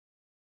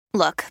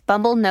Look,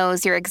 Bumble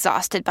knows you're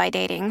exhausted by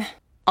dating.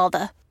 All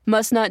the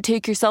must not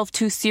take yourself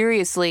too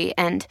seriously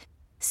and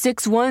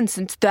 6'1"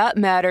 since that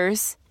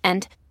matters.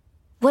 And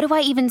what do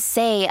I even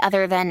say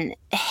other than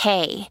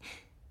hey?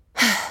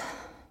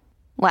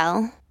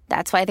 Well,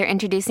 that's why they're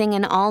introducing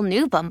an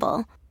all-new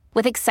Bumble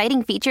with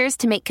exciting features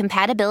to make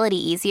compatibility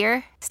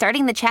easier,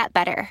 starting the chat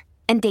better,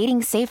 and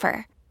dating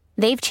safer.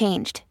 They've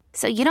changed,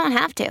 so you don't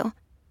have to.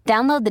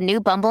 Download the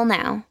new Bumble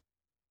now.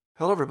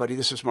 Hello, everybody.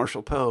 This is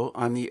Marshall Poe.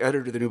 I'm the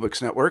editor of the New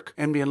Books Network.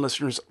 NBN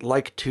listeners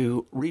like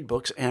to read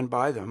books and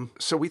buy them.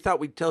 So we thought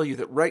we'd tell you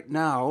that right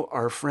now,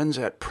 our friends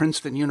at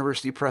Princeton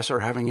University Press are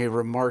having a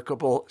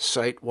remarkable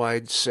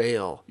site-wide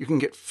sale. You can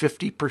get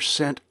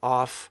 50%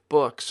 off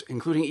books,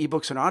 including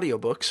ebooks and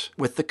audiobooks,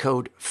 with the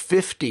code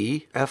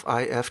 50,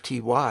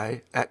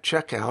 F-I-F-T-Y, at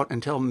checkout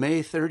until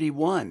May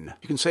 31.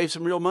 You can save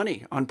some real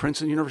money on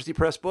Princeton University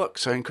Press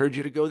books. I encourage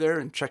you to go there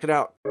and check it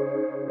out.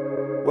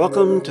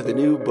 Welcome to the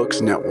New Books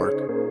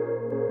Network.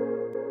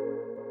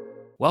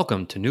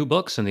 Welcome to New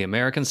Books in the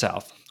American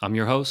South. I'm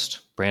your host,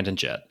 Brandon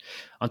Jett.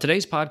 On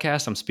today's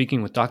podcast, I'm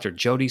speaking with Dr.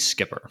 Jody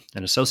Skipper,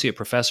 an associate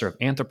professor of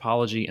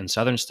anthropology and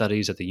Southern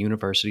Studies at the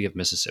University of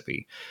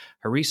Mississippi.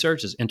 Her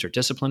research is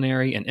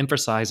interdisciplinary and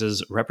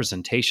emphasizes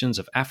representations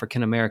of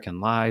African American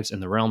lives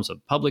in the realms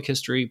of public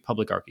history,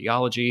 public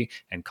archaeology,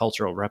 and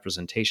cultural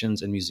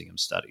representations in museum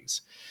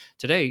studies.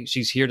 Today,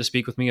 she's here to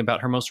speak with me about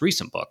her most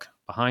recent book,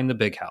 Behind the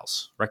Big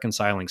House: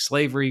 Reconciling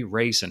Slavery,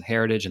 Race, and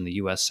Heritage in the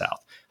U.S.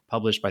 South,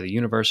 published by the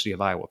University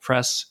of Iowa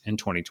Press in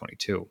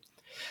 2022.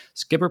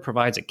 Skipper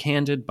provides a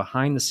candid,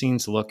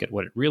 behind-the-scenes look at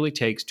what it really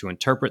takes to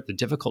interpret the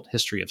difficult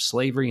history of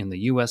slavery in the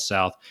U.S.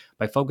 South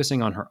by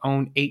focusing on her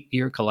own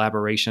 8-year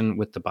collaboration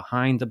with the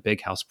Behind the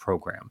Big House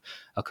program,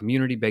 a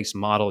community-based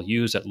model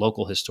used at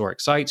local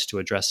historic sites to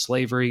address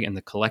slavery and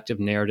the collective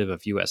narrative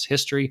of U.S.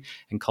 history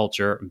and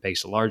culture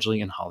based largely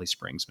in Holly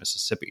Springs,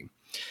 Mississippi.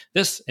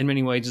 This, in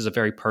many ways, is a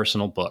very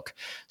personal book.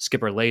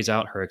 Skipper lays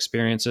out her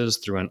experiences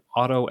through an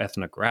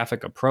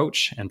autoethnographic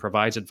approach and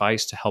provides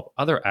advice to help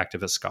other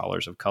activist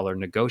scholars of color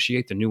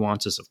negotiate the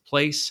nuances of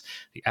place,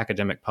 the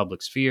academic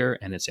public sphere,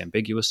 and its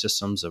ambiguous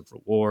systems of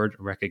reward,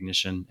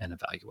 recognition, and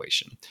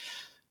evaluation.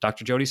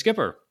 Dr. Jody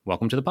Skipper,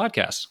 welcome to the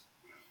podcast.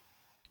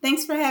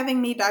 Thanks for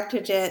having me,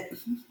 Dr. Jett.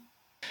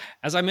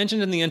 As I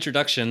mentioned in the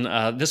introduction,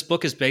 this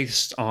book is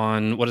based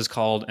on what is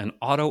called an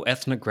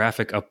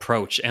autoethnographic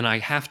approach. And I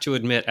have to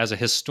admit, as a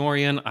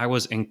historian, I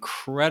was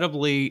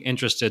incredibly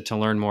interested to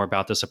learn more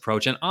about this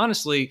approach, and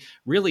honestly,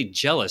 really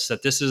jealous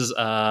that this is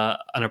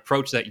an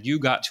approach that you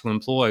got to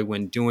employ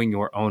when doing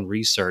your own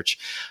research.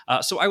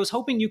 So I was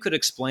hoping you could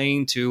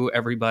explain to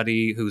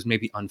everybody who's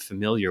maybe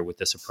unfamiliar with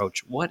this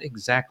approach, what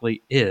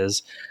exactly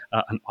is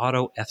an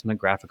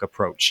autoethnographic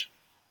approach?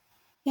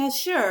 Yeah,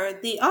 sure.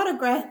 The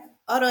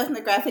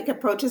autoethnographic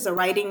approach is a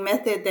writing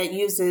method that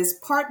uses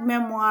part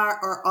memoir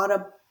or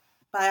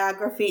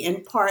autobiography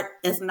and part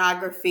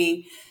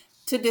ethnography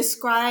to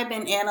describe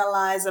and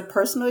analyze a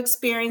personal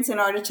experience in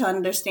order to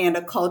understand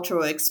a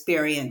cultural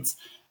experience.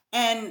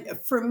 And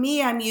for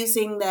me, I'm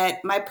using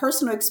my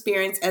personal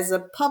experience as a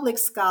public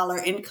scholar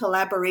in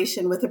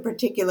collaboration with a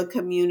particular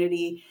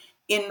community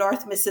in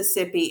North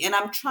Mississippi. And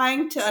I'm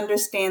trying to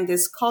understand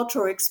this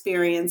cultural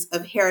experience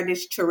of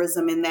heritage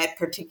tourism in that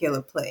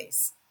particular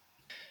place.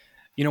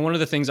 You know, one of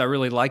the things I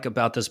really like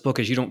about this book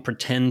is you don't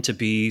pretend to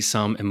be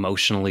some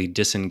emotionally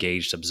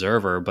disengaged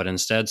observer, but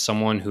instead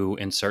someone who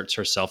inserts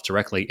herself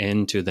directly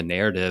into the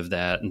narrative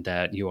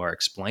that you are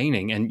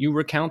explaining. And you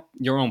recount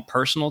your own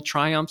personal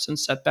triumphs and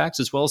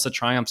setbacks, as well as the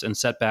triumphs and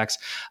setbacks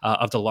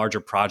of the larger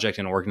project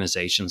and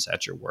organizations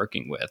that you're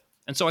working with.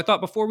 And so I thought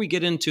before we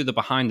get into the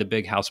Behind the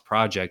Big House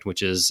project,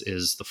 which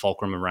is the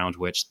fulcrum around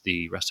which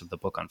the rest of the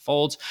book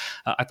unfolds,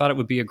 I thought it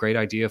would be a great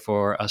idea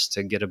for us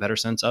to get a better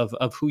sense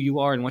of who you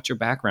are and what your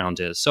background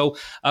is. So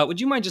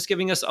would you mind just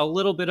giving us a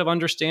little bit of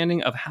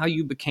understanding of how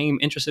you became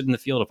interested in the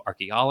field of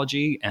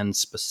archaeology, and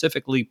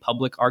specifically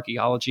public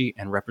archaeology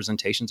and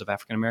representations of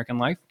African American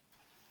life?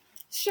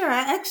 Sure.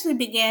 I actually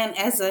began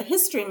as a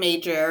history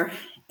major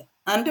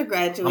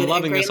undergraduate. I'm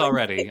loving this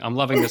already. I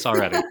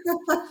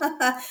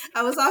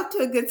was off to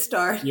a good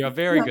start. Yeah, a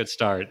very good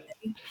start.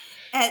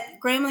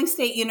 At Grambling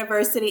State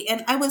University,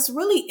 and I was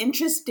really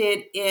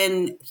interested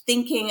in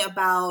thinking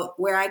about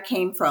where I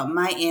came from,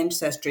 my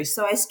ancestry.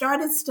 So I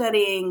started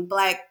studying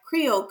Black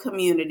Creole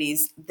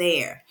communities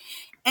there.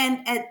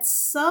 And at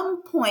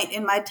some point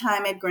in my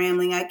time at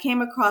Grambling, I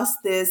came across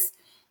this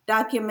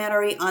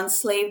documentary on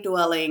slave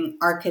dwelling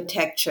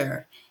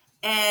architecture.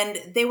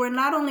 And they were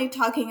not only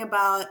talking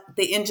about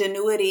the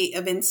ingenuity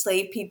of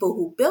enslaved people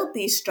who built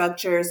these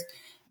structures,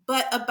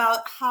 but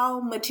about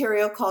how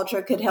material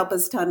culture could help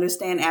us to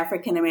understand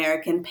African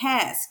American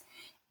past.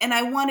 And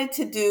I wanted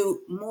to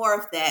do more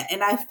of that.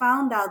 And I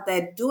found out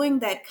that doing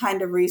that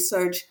kind of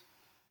research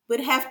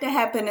would have to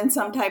happen in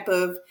some type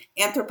of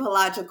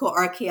anthropological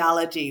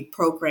archaeology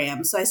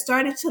program. So I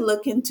started to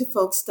look into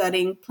folks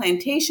studying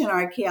plantation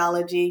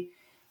archaeology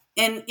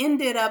and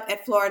ended up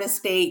at Florida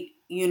State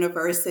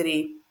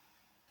University.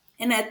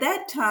 And at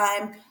that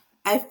time,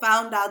 I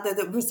found out that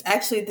there was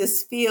actually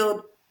this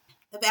field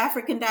of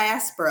African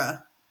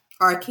diaspora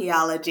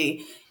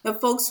archaeology,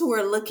 folks who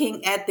were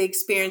looking at the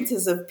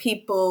experiences of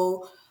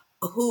people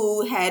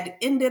who had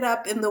ended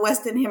up in the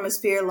Western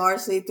Hemisphere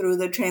largely through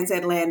the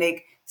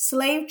transatlantic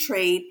slave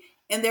trade.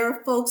 And there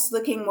were folks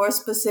looking more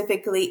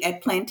specifically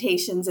at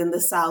plantations in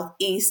the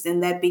Southeast,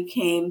 and that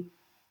became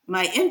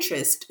my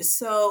interest.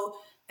 So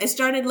I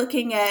started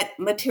looking at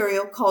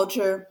material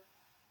culture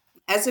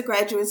as a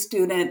graduate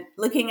student,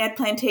 looking at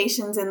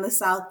plantations in the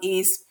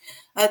Southeast,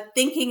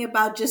 thinking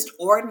about just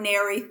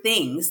ordinary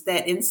things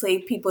that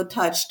enslaved people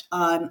touched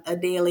on a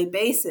daily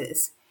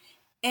basis.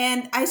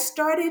 And I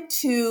started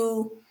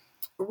to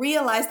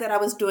realize that I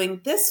was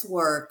doing this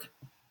work,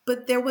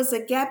 but there was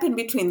a gap in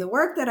between the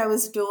work that I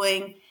was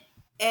doing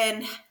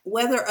and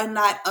whether or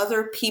not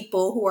other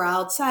people who are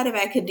outside of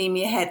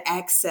academia had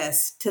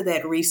access to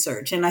that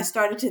research. And I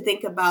started to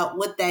think about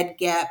what that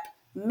gap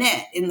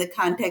meant in the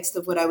context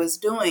of what I was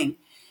doing.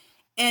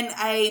 And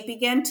I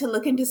began to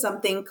look into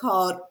something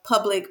called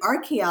public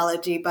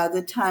archaeology by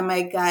the time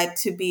I got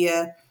to be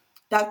a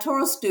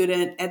doctoral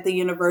student at the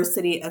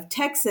University of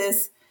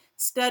Texas,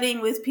 studying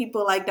with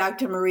people like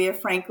Dr. Maria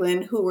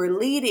Franklin, who were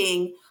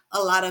leading a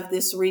lot of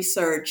this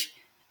research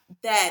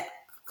that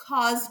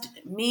caused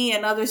me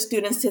and other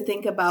students to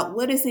think about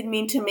what does it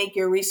mean to make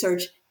your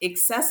research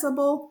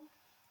accessible?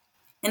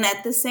 And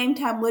at the same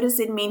time, what does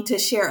it mean to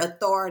share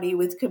authority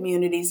with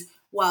communities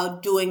while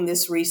doing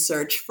this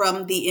research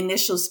from the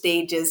initial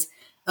stages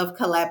of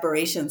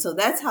collaboration? So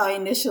that's how I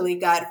initially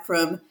got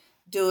from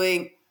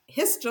doing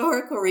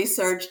historical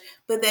research,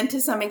 but then to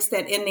some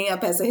extent ending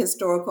up as a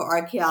historical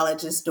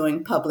archaeologist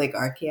doing public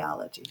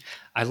archaeology.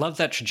 I love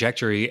that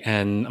trajectory,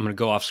 and I'm going to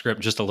go off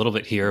script just a little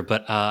bit here,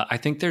 but I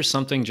think there's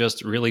something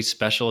just really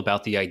special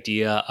about the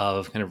idea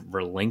of kind of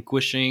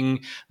relinquishing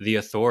the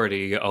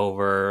authority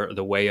over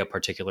the way a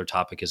particular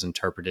topic is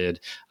interpreted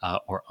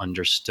or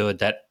understood.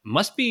 That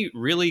must be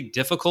really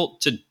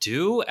difficult to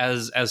do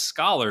as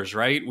scholars,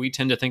 right? We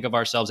tend to think of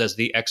ourselves as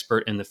the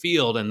expert in the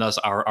field, and thus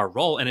our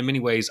role, and in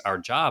many ways our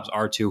jobs,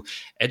 are to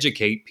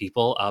educate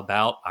people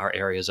about our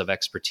areas of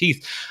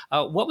expertise.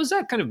 What was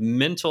that kind of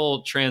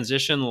mental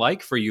transition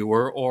like for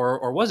you?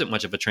 Or was it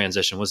much of a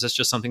transition? Was this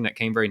just something that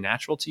came very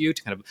natural to you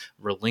to kind of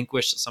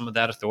relinquish some of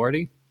that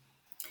authority?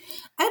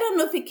 I don't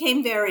know if it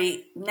came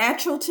very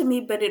natural to me,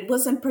 but it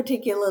wasn't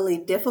particularly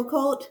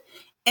difficult.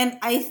 And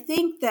I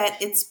think that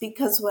it's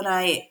because when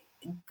I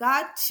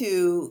got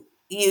to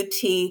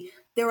UT,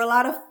 there were a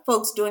lot of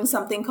folks doing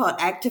something called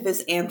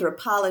activist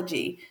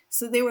anthropology.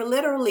 So they were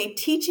literally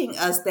teaching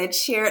us that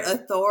shared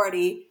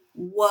authority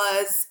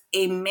was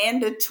a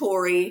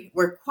mandatory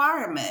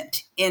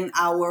requirement in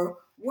our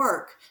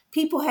work.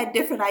 People had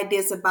different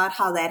ideas about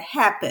how that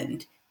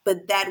happened,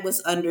 but that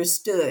was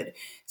understood.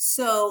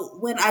 So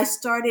when I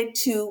started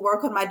to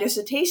work on my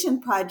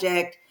dissertation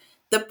project,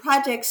 the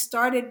project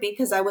started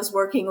because I was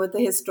working with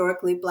a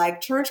historically Black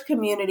church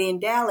community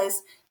in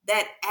Dallas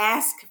that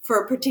asked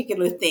for a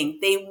particular thing.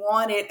 They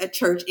wanted a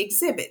church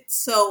exhibit.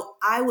 So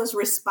I was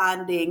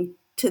responding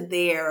to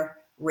their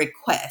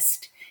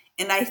request.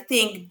 And I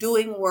think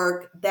doing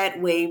work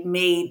that way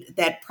made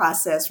that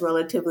process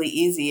relatively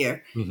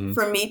easier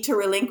for me to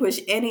relinquish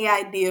any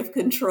idea of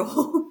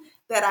control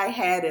that I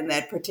had in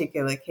that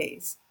particular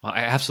case. Well,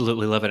 I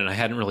absolutely love it. And I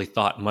hadn't really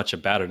thought much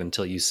about it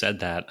until you said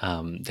that.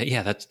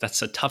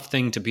 That's a tough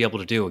thing to be able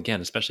to do,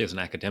 again, especially as an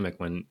academic,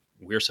 when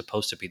we're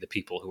supposed to be the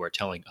people who are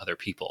telling other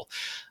people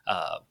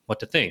what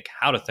to think,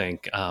 how to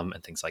think,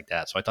 and things like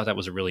that. So I thought that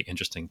was a really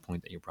interesting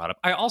point that you brought up.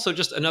 I also,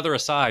 just another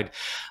aside,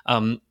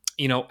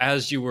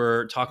 as you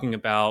were talking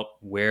about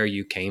where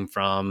you came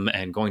from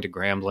and going to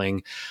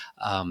Grambling,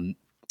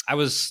 I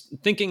was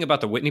thinking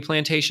about the Whitney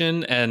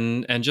Plantation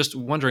and just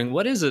wondering,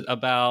 what is it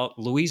about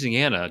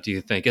Louisiana, do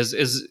you think?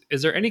 Is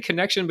there any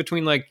connection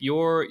between like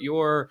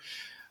your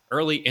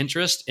early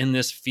interest in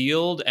this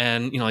field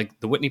and, like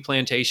the Whitney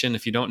Plantation,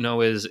 if you don't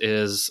know,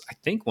 is I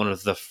think one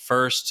of the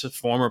first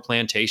former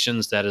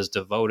plantations that is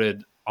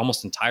devoted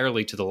almost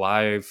entirely to the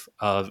life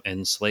of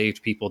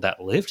enslaved people that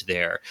lived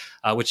there,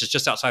 which is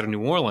just outside of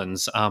New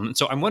Orleans.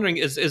 So I'm wondering,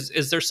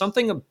 is there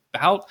something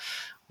about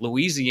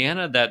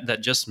Louisiana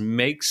that just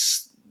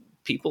makes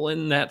people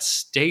in that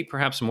state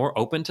perhaps more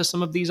open to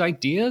some of these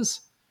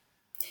ideas?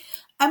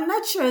 I'm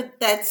not sure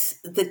that's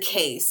the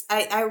case.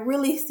 I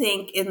really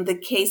think in the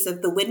case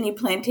of the Whitney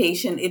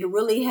Plantation, it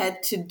really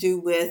had to do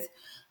with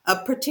a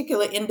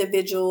particular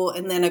individual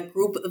and then a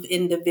group of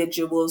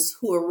individuals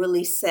who are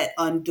really set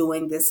on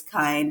doing this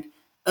kind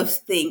of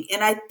thing.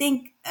 And I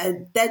think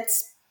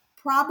that's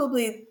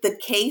probably the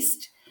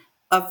case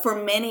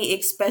for many,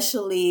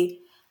 especially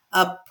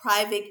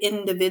private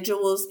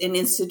individuals and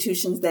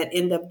institutions that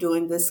end up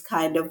doing this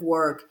kind of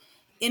work.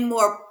 In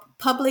more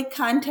public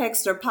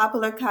context or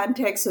popular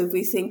context, so if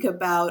we think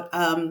about,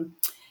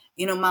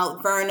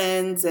 Mount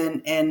Vernon's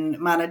and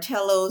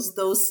Monticello's,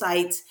 those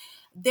sites,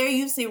 they're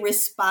usually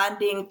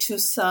responding to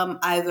some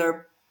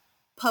either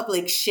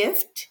public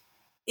shift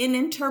in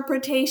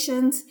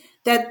interpretations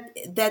that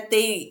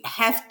they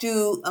have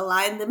to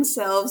align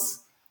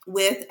themselves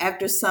with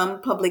after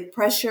some public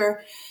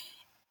pressure.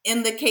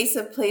 in the case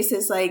of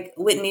places like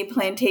Whitney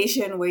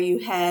Plantation, where you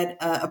had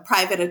a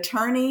private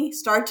attorney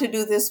start to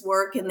do this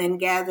work and then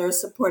gather a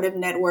supportive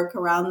network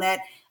around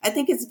that, I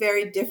think it's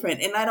very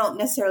different. And I don't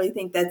necessarily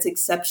think that's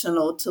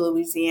exceptional to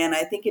Louisiana.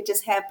 I think it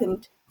just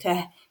happened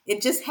to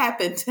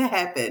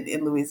happen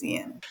in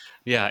Louisiana.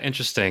 Yeah,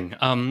 interesting.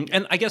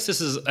 And I guess this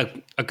is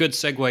a good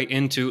segue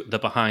into the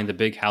Behind the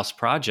Big House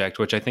project,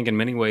 which I think in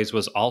many ways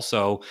was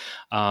also,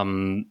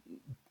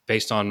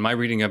 based on my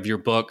reading of your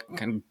book,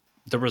 kind of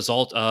the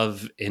result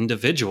of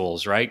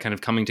individuals, right? Kind of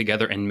coming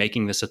together and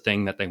making this a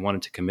thing that they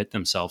wanted to commit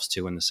themselves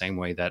to, in the same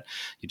way that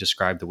you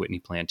described the Whitney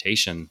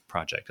Plantation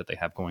project that they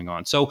have going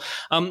on. So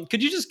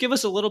could you just give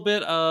us a little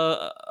bit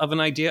of an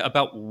idea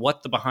about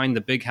what the Behind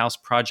the Big House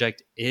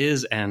project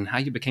is and how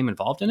you became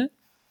involved in it?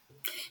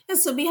 Yeah,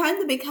 so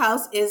Behind the Big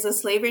House is a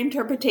slavery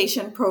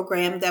interpretation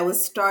program that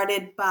was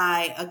started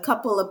by a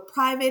couple of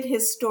private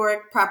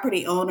historic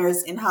property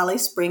owners in Holly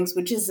Springs,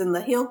 which is in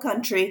the hill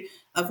country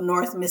of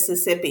North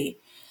Mississippi.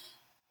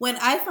 When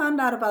I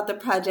found out about the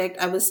project,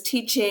 I was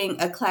teaching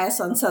a class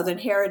on Southern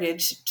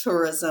heritage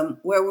tourism,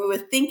 where we were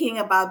thinking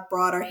about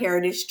broader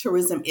heritage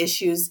tourism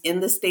issues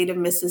in the state of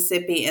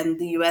Mississippi and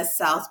the U.S.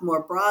 South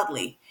more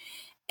broadly.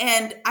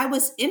 And I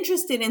was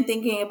interested in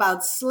thinking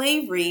about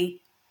slavery,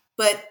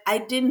 but I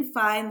didn't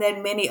find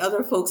that many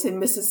other folks in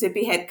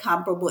Mississippi had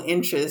comparable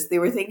interests. They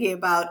were thinking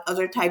about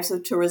other types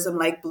of tourism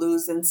like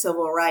blues and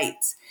civil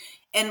rights.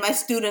 And my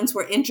students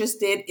were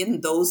interested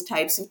in those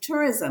types of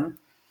tourism.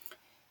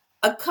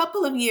 A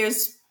couple of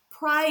years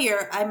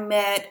prior, I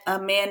met a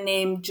man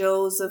named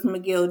Joseph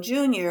McGill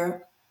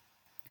Jr.,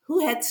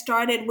 who had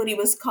started what he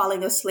was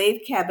calling a slave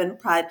cabin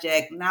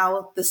project,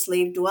 now the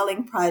Slave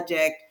Dwelling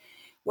Project,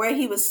 where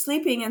he was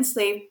sleeping in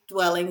slave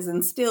dwellings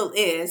and still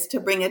is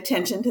to bring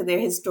attention to their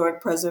historic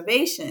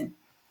preservation.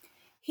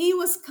 He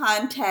was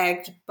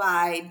contacted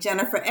by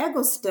Jennifer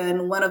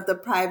Eggleston, one of the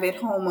private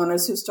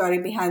homeowners who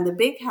started Behind the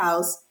Big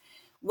House,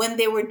 when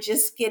they were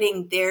just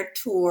getting their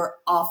tour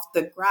off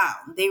the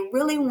ground. They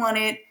really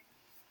wanted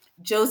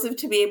Joseph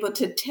to be able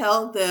to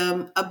tell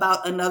them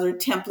about another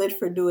template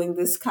for doing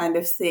this kind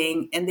of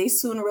thing, and they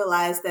soon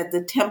realized that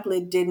the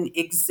template didn't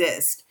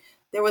exist.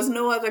 There was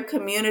no other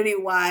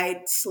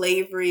community-wide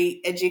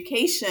slavery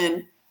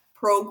education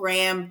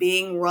program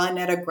being run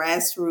at a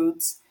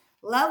grassroots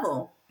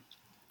level.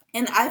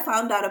 And I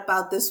found out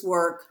about this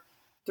work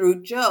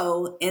through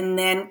Joe, and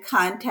then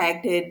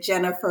contacted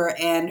Jennifer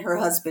and her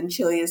husband,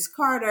 Chilius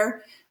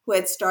Carter, who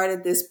had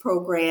started this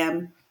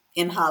program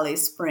in Holly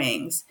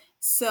Springs.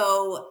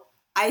 So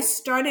I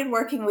started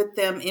working with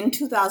them in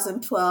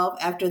 2012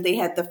 after they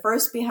had the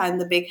first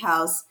Behind the Big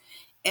House,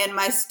 and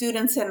my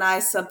students and I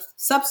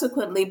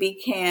subsequently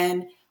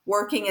began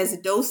working as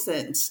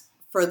docents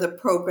for the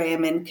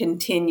program and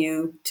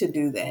continue to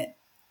do that.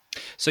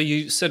 So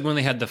you said when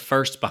they had the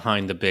first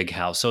Behind the Big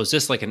House. So is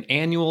this like an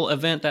annual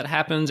event that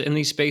happens in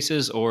these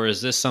spaces, or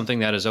is this something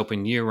that is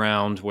open year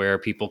round where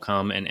people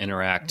come and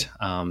interact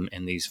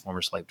in these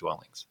former slave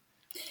dwellings?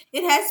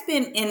 It has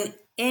been an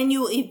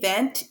annual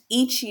event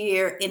each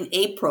year in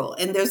April,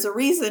 and there's a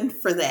reason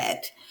for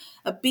that.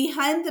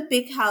 Behind the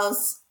Big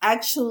House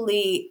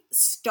actually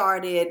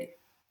started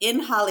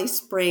in Holly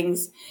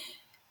Springs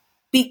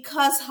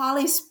because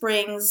Holly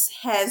Springs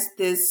has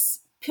this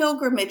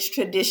pilgrimage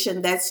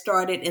tradition that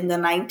started in the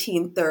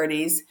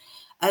 1930s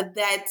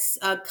that's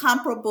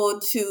comparable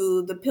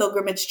to the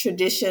pilgrimage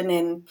tradition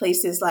in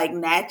places like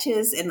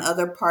Natchez and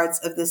other parts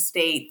of the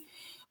state,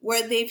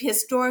 where they've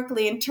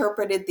historically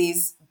interpreted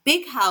these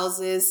big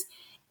houses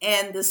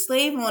and the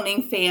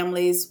slave-owning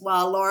families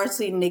while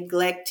largely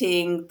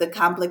neglecting the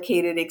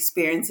complicated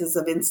experiences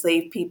of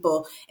enslaved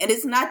people. And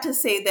it's not to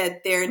say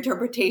that their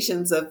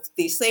interpretations of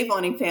the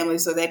slave-owning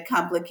families are that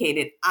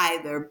complicated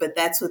either, but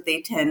that's what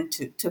they tend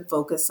to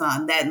focus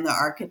on, that and the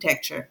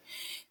architecture.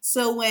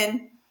 So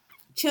when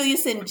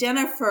Chilius and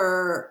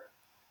Jennifer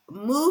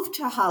moved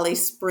to Holly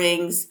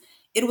Springs,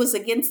 it was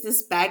against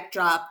this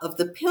backdrop of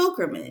the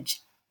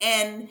pilgrimage.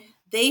 And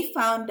they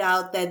found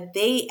out that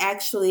they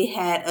actually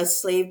had a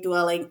slave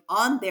dwelling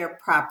on their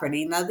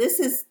property. Now, this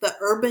is the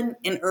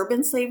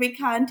urban slavery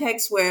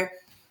context where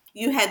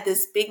you had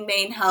this big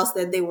main house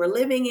that they were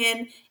living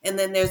in, and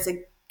then there's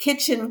a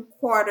kitchen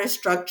quarter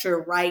structure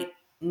right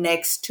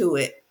next to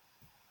it.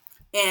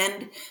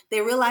 And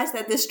they realized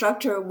that this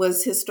structure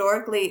was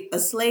historically a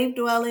slave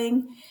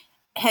dwelling,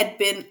 had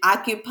been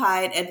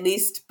occupied at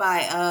least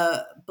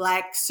by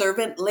Black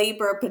servant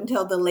labor up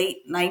until the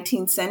late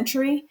 19th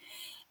century.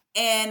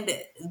 And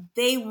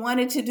they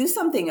wanted to do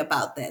something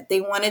about that.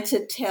 They wanted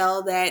to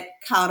tell that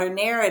counter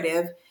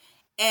narrative.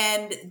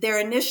 And their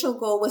initial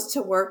goal was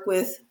to work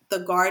with the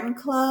Garden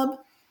Club.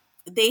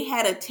 They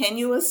had a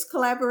tenuous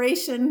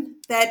collaboration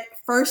that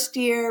first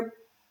year,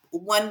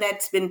 one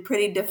that's been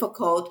pretty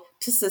difficult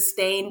to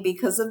sustain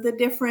because of the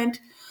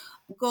different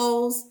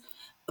goals.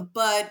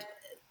 But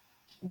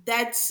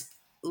that's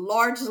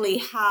largely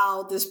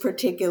how this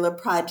particular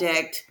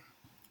project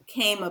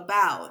came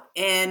about.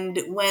 And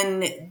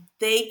when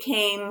they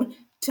came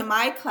to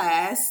my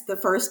class the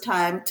first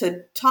time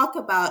to talk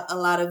about a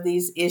lot of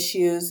these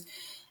issues,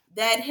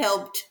 that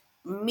helped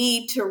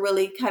me to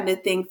really kind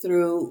of think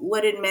through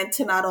what it meant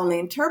to not only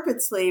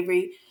interpret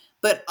slavery,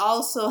 but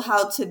also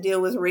how to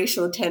deal with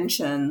racial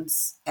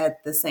tensions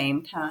at the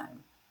same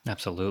time.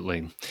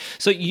 Absolutely.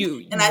 So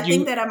And I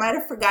think that I might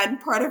have forgotten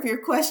part of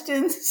your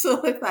question.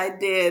 So if I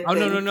did, oh,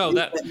 then no, please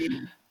let me know.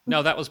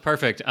 No, that was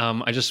perfect.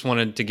 I just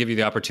wanted to give you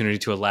the opportunity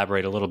to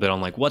elaborate a little bit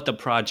on like what the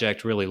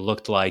project really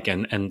looked like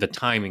and the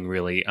timing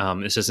really.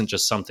 This isn't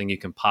just something you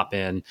can pop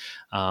in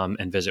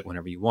and visit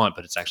whenever you want,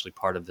 but it's actually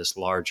part of this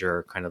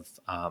larger kind of.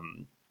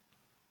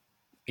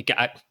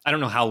 I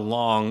don't know how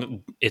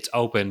long it's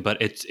open, but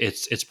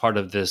it's part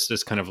of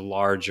this kind of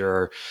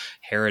larger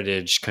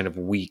heritage kind of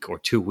week or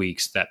 2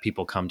 weeks that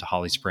people come to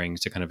Holly Springs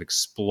to kind of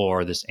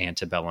explore this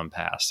antebellum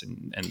past,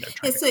 and they're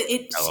trying So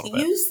it's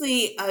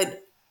usually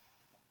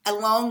a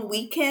long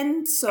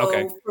weekend, so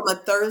from a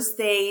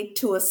Thursday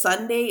to a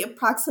Sunday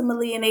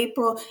approximately in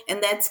April,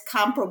 and that's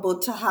comparable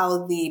to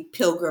how the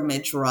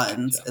pilgrimage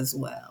runs as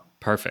well.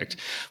 Perfect.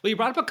 Well, you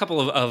brought up a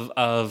couple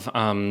of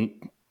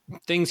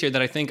things here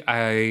that I think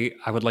I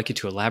would like you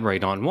to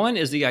elaborate on. One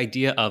is the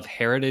idea of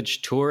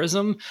heritage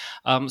tourism.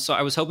 So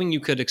I was hoping you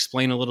could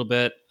explain a little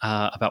bit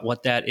about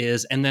what that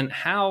is, and then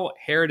how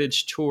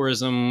heritage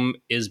tourism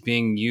is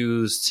being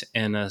used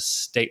in a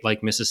state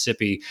like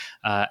Mississippi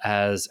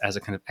as a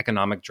kind of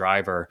economic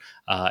driver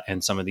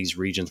in some of these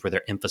regions where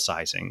they're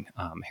emphasizing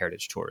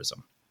heritage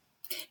tourism.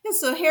 Yeah,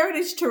 so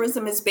heritage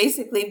tourism is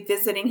basically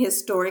visiting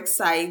historic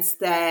sites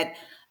that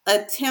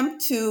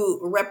attempt to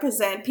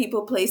represent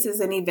people,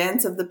 places, and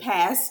events of the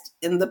past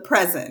in the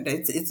present.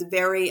 It's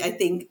very, I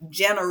think,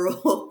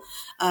 general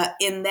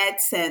in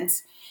that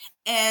sense.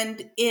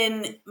 And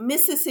in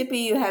Mississippi,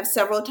 you have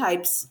several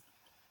types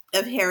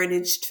of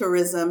heritage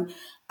tourism.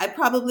 I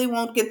probably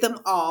won't get them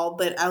all,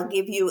 but I'll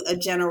give you a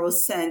general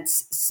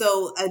sense.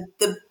 So I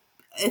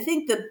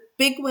think the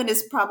big one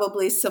is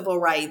probably civil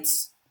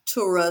rights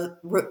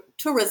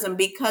tourism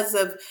because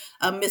of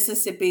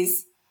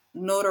Mississippi's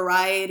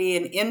notoriety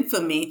and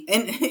infamy,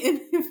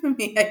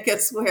 I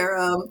guess, where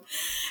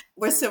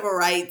civil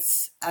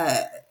rights,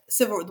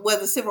 where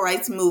the civil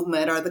rights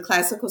movement or the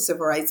classical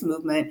civil rights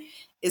movement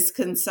is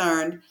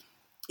concerned.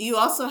 You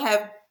also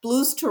have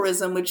blues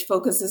tourism, which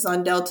focuses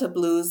on Delta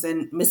blues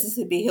and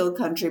Mississippi Hill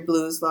Country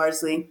blues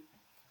largely.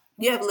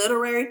 You have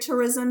literary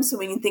tourism. So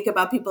when you think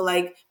about people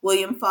like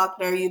William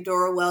Faulkner,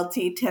 Eudora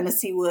Welty,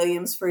 Tennessee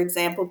Williams, for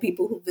example,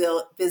 people who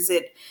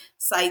visit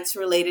sites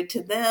related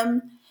to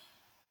them.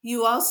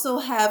 You also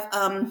have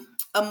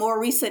a more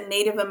recent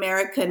Native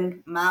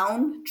American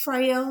mound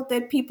trail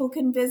that people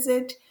can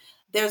visit.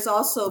 There's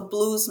also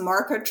blues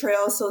marker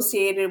trail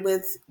associated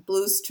with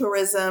blues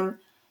tourism,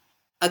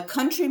 a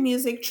country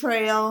music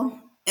trail,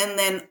 and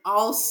then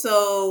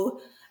also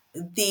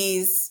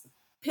these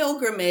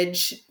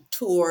pilgrimage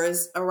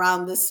tours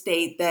around the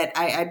state that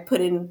I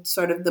put in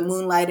sort of the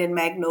Moonlight and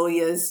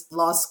Magnolias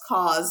Lost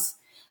Cause,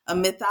 a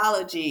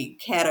mythology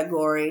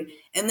category,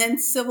 and then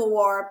Civil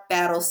War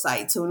battle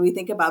sites. So when we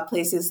think about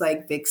places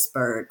like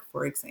Vicksburg,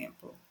 for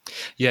example.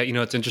 Yeah,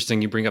 it's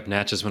interesting you bring up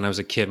Natchez. When I was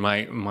a kid,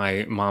 my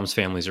mom's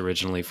family's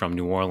originally from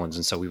New Orleans,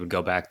 and so we would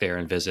go back there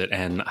and visit.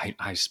 And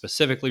I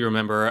specifically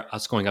remember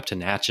us going up to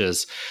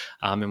Natchez,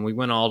 and we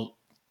went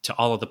to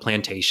all of the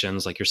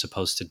plantations like you're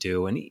supposed to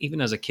do. And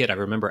even as a kid, I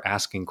remember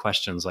asking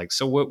questions like,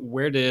 so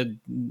where did,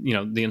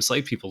 the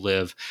enslaved people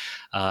live?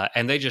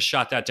 And they just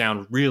shot that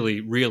down really,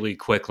 really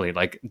quickly.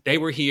 Like they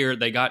were here,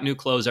 they got new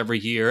clothes every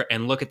year,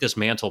 and look at this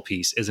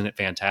mantelpiece. Isn't it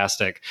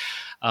fantastic?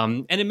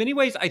 And in many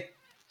ways, I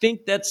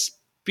think that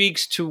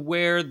speaks to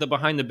where the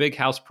Behind the Big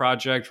House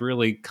project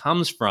really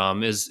comes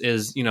from is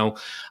it seems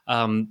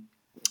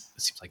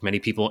like many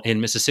people in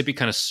Mississippi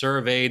kind of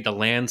surveyed the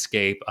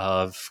landscape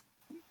of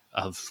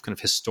kind of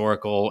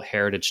historical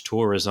heritage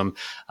tourism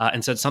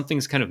and said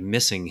something's kind of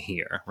missing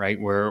here, right?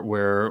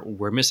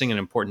 We're missing an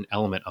important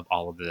element of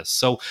all of this.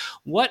 So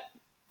what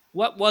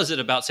was it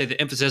about, say, the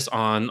emphasis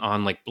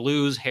on like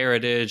blues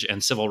heritage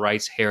and civil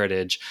rights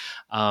heritage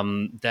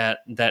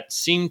that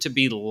seemed to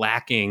be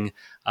lacking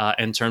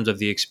in terms of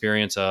the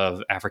experience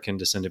of African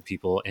descended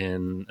people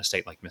in a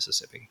state like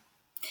Mississippi?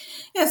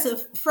 Yeah, so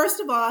first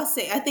of all, I'll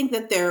say I think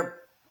that they're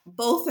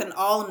both and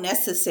all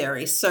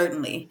necessary,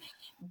 certainly.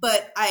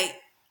 But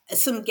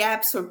some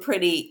gaps were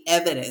pretty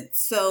evident.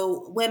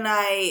 So when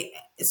I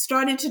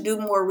started to do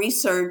more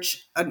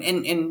research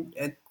in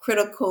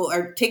critical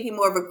or taking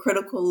more of a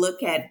critical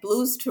look at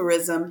blues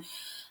tourism,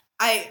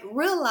 I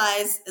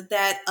realized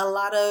that a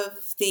lot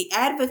of the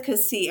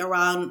advocacy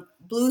around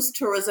blues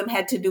tourism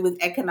had to do with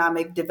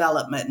economic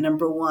development,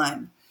 number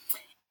one.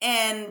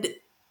 And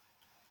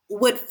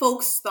what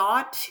folks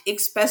thought,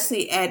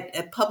 especially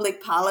at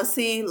public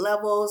policy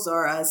levels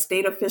or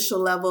state official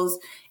levels,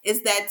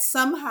 is that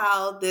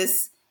somehow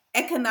this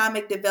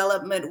economic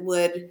development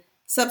would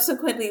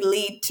subsequently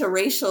lead to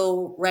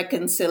racial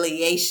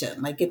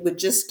reconciliation. Like it would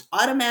just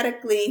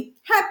automatically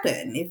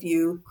happen if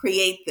you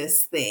create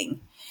this thing.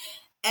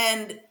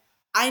 And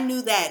I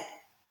knew that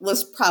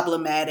was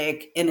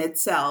problematic in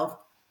itself.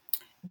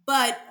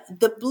 But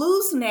the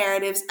blues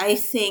narratives, I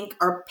think,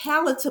 are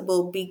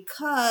palatable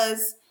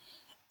because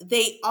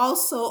they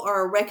also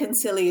are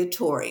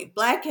reconciliatory.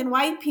 Black and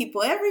white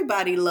people,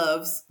 everybody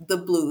loves the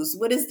blues.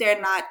 What is there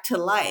not to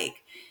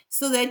like?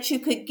 So that you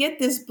could get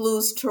this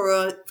blues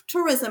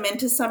tourism and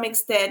to some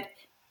extent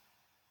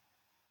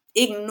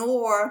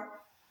ignore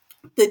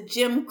the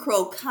Jim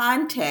Crow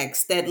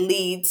context that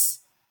leads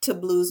to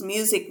blues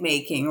music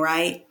making,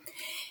 right?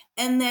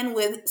 And then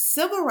with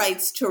civil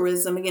rights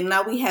tourism, again,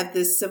 now we have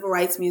this Civil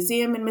Rights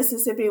Museum in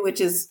Mississippi, which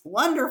is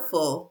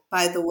wonderful,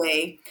 by the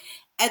way.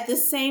 At the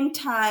same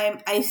time,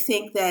 I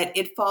think that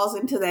it falls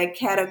into that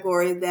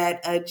category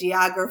that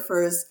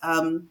geographers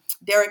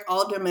Derek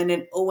Alderman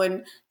and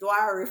Owen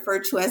Dwyer refer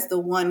to as the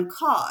one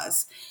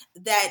cause,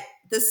 that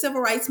the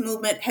civil rights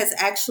movement has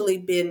actually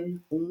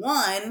been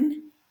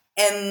won,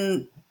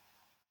 and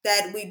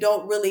that we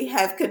don't really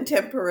have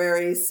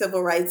contemporary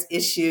civil rights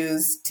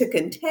issues to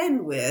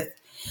contend with.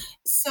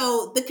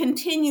 So the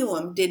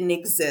continuum didn't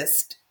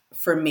exist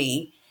for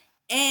me.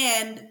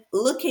 And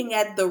looking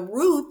at the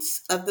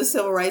roots of the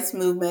civil rights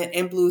movement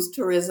and blues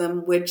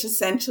tourism, which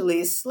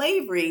essentially is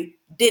slavery,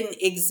 didn't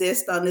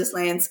exist on this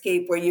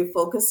landscape where you're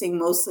focusing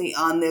mostly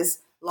on this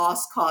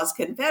lost cause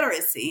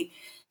Confederacy.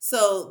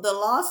 So the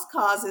lost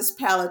cause is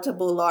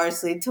palatable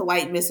largely to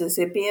white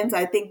Mississippians.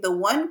 I think the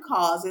one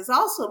cause is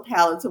also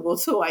palatable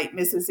to white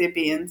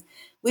Mississippians,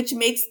 which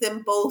makes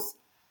them both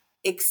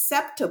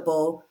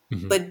acceptable,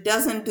 but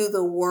doesn't do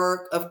the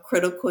work of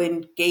critical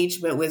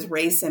engagement with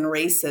race and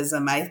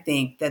racism, I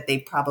think, that they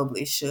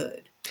probably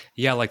should.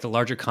 Yeah, like the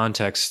larger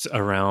context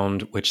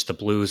around which the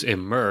blues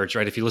emerge,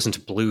 right? If you listen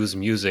to blues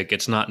music,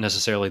 it's not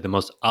necessarily the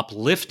most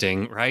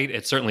uplifting, right?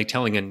 It's certainly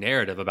telling a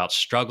narrative about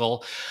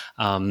struggle.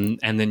 And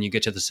then you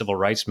get to the civil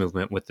rights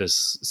movement with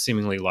this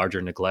seemingly larger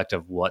neglect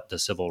of what the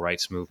civil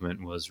rights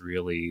movement was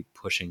really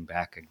pushing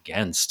back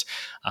against.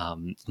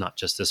 Not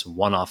just this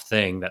one-off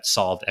thing that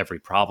solved every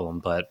problem,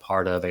 but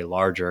part of a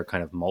larger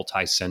kind of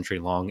multi-century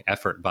long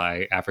effort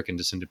by African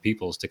descended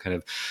peoples to kind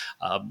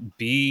of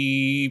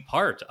be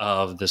part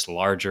of this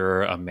larger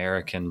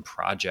American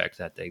project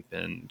that they've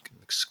been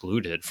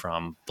excluded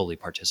from fully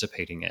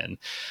participating in.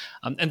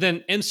 And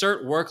then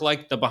insert work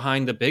like the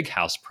Behind the Big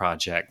House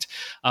Project.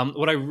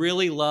 What I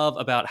really love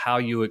about how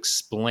you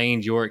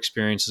explained your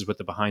experiences with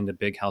the Behind the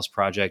Big House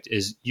Project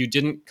is you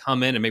didn't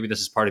come in, and maybe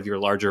this is part of your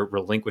larger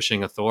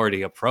relinquishing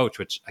authority approach,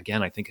 which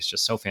again, I think is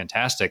just so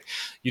fantastic.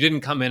 You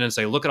didn't come in and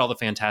say, look at all the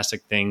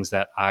fantastic things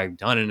that I've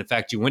done. And in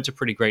fact, you went to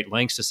pretty great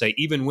lengths to say,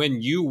 even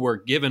when you were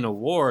given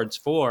awards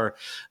for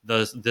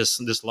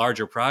this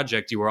larger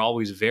project, you were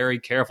always very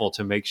careful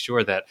to make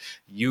sure that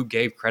you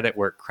gave credit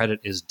where credit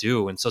is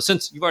due. And so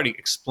since you've already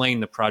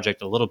explained the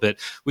project a little bit,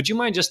 would you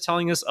mind just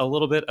telling us a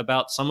little bit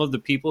about some of the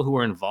people who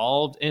are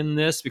involved in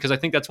this? Because I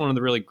think that's one of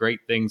the really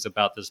great things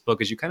about this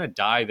book is you kind of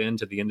dive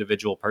into the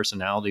individual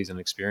personalities and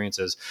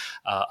experiences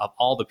of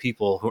all the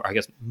people who, I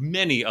guess,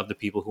 many of the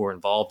people who are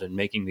involved in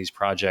making these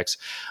projects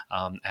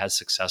as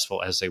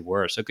successful as they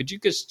were. So could you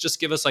just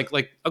give us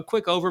like a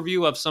quick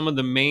overview of some of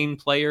the main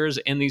players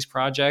in these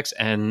projects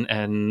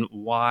and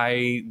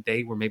why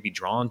they were maybe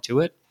drawn to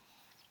it?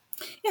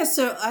 Yeah,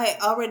 so I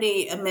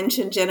already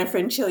mentioned Jennifer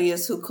and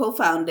Chilius, who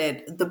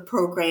co-founded the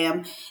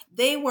program.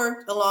 They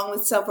worked along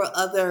with several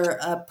other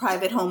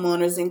private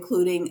homeowners,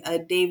 including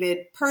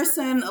David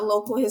Person, a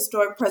local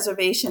historic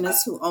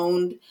preservationist who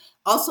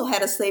also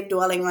had a slave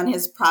dwelling on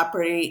his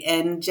property,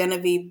 and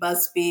Genevieve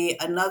Busby,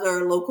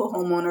 another local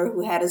homeowner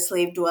who had a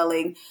slave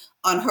dwelling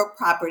on her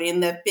property.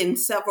 And there have been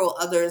several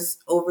others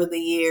over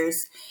the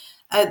years.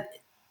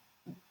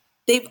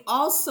 They've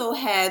also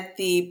had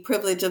the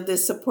privilege of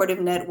this supportive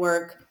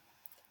network,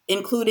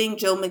 including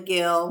Joe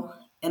McGill,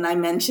 and I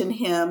mentioned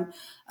him,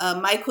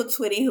 Michael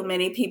Twitty, who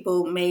many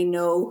people may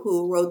know,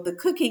 who wrote The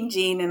Cooking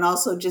Gene and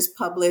also just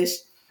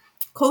published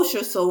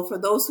Kosher Soul. For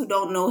those who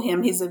don't know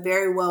him, he's a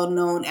very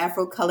well-known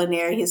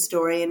Afro-culinary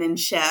historian and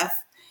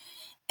chef.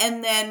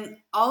 And then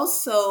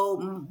also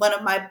one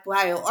of my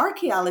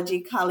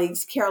bioarchaeology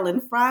colleagues,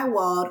 Carolyn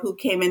Frywald, who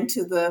came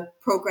into the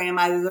program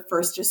either the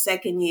first or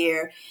second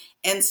year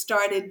and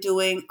started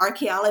doing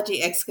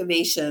archaeology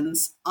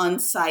excavations on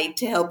site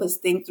to help us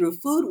think through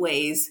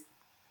foodways,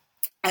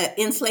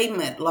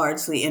 enslavement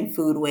largely in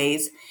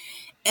foodways.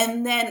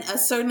 And then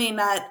certainly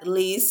not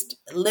least,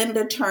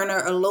 Linda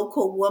Turner, a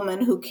local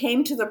woman who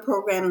came to the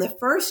program the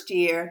first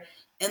year,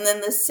 and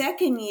then the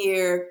second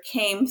year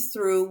came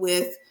through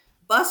with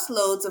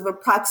busloads of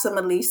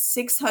approximately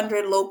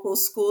 600 local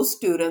school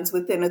students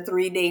within a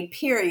 3-day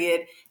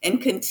period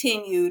and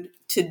continued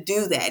to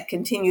do that,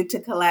 continued to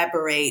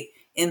collaborate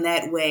in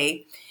that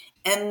way.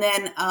 And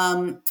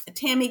then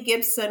Tammy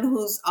Gibson,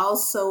 who's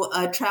also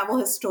a travel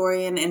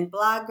historian and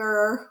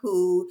blogger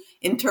who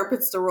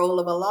interprets the role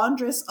of a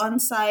laundress on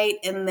site.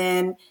 And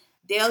then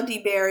Dale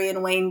D. Berry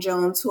and Wayne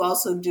Jones, who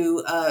also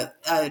do,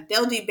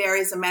 Dale D.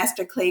 Berry is a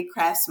master clay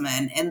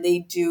craftsman, and they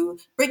do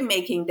brick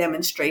making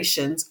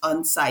demonstrations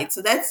on site.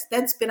 So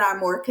that's been our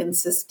more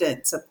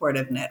consistent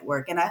supportive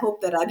network. And I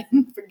hope that I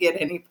didn't forget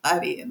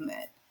anybody in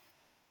that.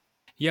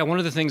 Yeah, one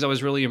of the things I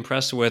was really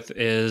impressed with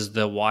is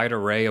the wide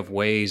array of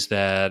ways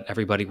that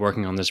everybody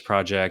working on this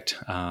project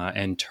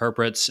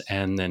interprets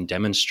and then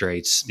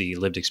demonstrates the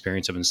lived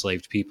experience of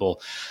enslaved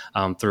people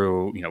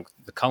through,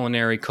 the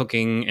culinary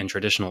cooking in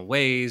traditional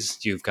ways.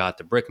 You've got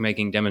the brick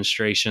making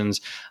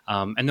demonstrations,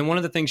 and then one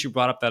of the things you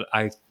brought up that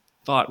I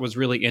thought was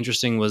really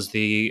interesting was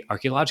the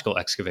archaeological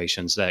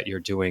excavations that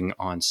you're doing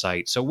on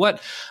site. So what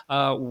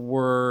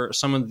were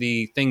some of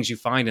the things you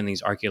find in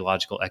these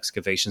archaeological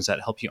excavations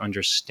that help you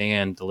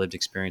understand the lived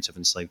experience of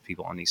enslaved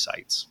people on these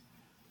sites?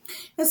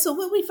 And so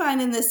what we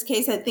find in this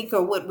case, I think,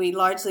 are what we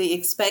largely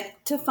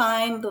expect to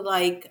find,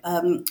 like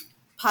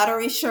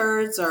pottery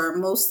sherds or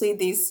mostly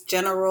these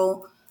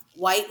general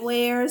white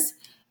wares.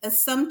 And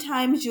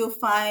sometimes you'll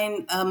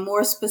find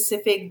more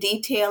specific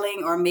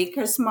detailing or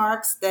maker's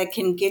marks that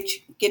can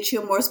get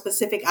you a more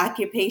specific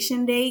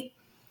occupation date.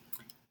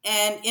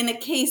 And in a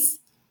case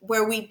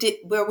where we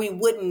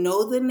wouldn't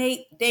know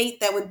the date,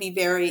 that would be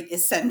very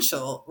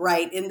essential,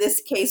 right? In this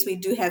case, we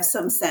do have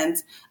some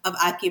sense of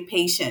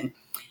occupation.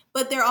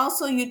 But they're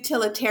also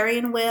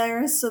utilitarian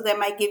wares, so that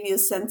might give you a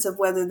sense of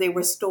whether they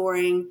were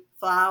storing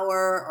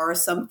flour or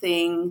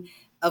something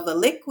of a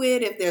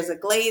liquid, if there's a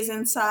glaze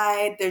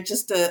inside. They're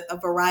just a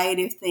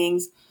variety of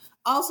things.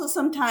 Also,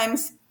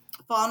 sometimes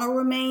faunal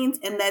remains,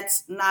 and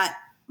that's not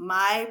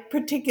my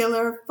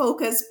particular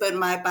focus, but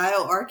my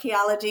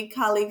bioarchaeology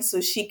colleague,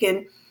 so she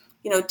can,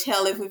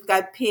 tell if we've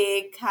got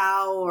pig,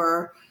 cow,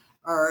 or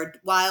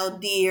wild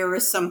deer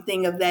or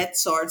something of that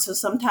sort. So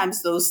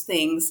sometimes those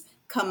things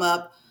come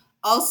up.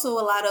 Also,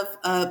 a lot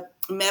of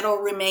metal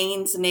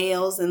remains,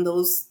 nails, and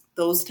those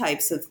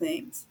types of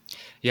things.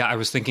 Yeah, I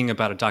was thinking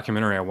about a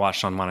documentary I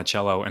watched on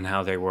Monticello and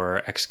how they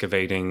were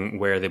excavating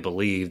where they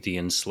believed the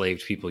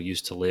enslaved people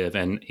used to live.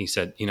 And he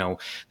said,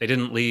 they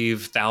didn't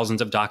leave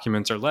thousands of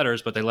documents or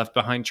letters, but they left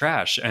behind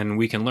trash. And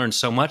we can learn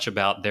so much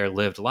about their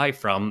lived life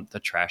from the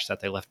trash that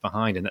they left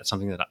behind. And that's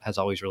something that has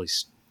always really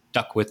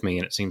stuck with me.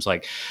 And it seems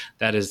like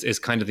that is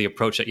kind of the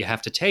approach that you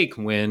have to take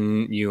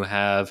when you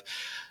have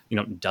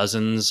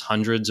dozens,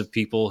 hundreds of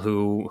people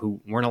who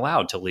weren't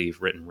allowed to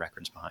leave written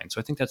records behind. So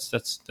I think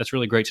that's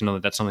really great to know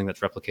that that's something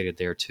that's replicated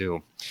there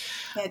too.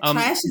 Yeah,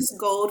 trash is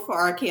gold for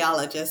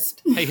archaeologists.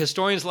 Hey,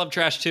 historians love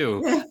trash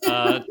too.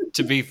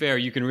 To be fair,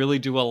 you can really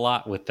do a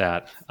lot with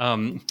that.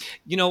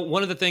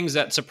 One of the things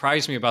that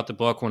surprised me about the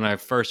book when I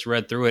first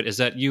read through it is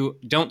that you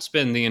don't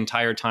spend the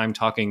entire time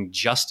talking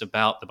just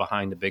about the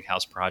Behind the Big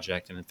House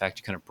project. And in fact,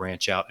 you kind of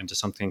branch out into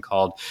something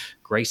called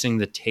Gracing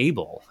the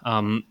Table.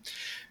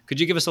 Could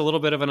you give us a little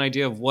bit of an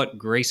idea of what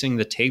Gracing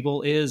the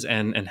Table is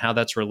and how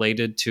that's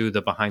related to the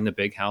Behind the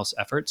Big House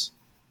efforts?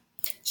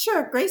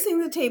 Sure. Gracing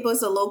the Table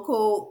is a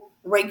local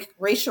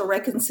racial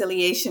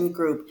reconciliation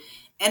group,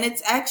 and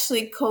it's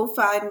actually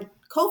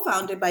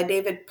co-founded by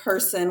David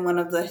Person, one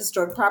of the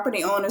historic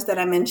property owners that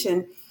I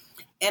mentioned,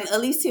 and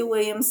Alicia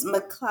Williams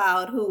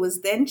McLeod, who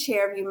was then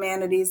chair of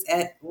humanities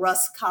at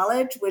Rusk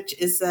College, which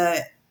is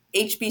a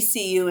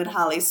HBCU in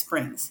Holly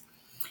Springs.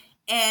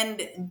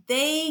 And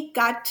they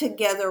got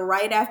together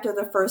right after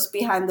the first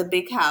Behind the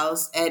Big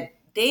House at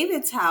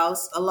David's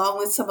house, along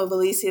with some of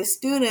Alicia's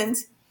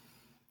students,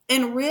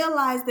 and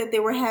realized that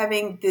they were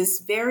having this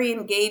very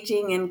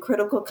engaging and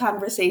critical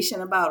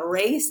conversation about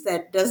race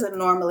that doesn't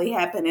normally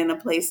happen in a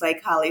place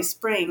like Holly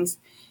Springs.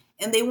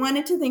 And they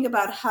wanted to think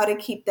about how to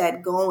keep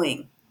that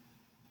going.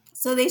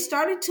 So they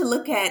started to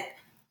look at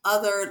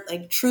other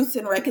truth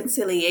and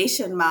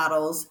reconciliation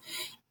models.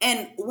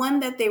 And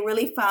one that they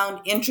really found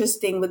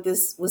interesting with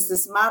this was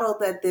this model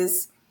that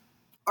this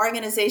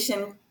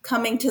organization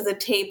Coming to the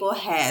Table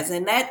has.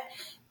 And that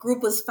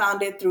group was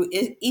founded through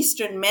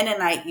Eastern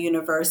Mennonite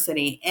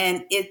University.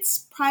 And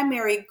its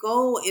primary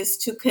goal is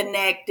to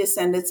connect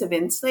descendants of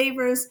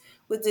enslavers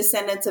with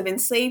descendants of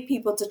enslaved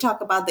people to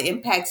talk about the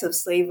impacts of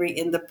slavery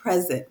in the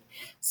present.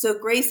 So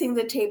Gracing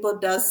the Table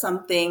does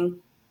something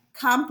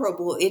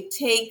comparable. It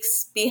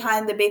takes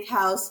Behind the Big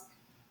House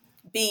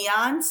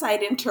beyond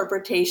site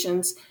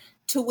interpretations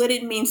to what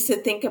it means to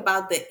think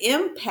about the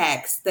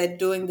impacts that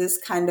doing this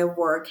kind of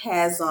work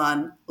has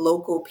on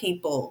local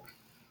people.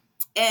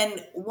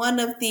 And one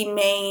of the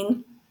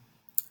main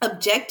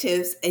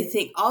objectives, I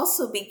think,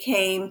 also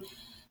became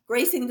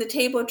Gracing the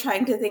Table,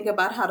 trying to think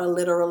about how to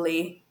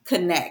literally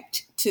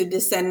connect to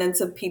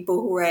descendants of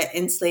people who were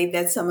enslaved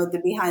at some of the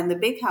Behind the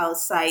Big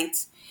House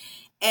sites.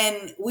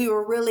 And we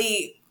were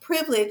really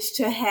privileged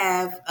to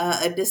have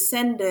a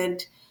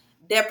descendant,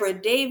 Deborah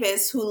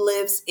Davis, who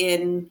lives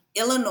in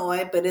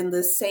Illinois, but in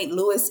the St.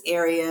 Louis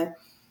area,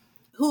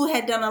 who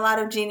had done a lot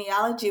of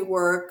genealogy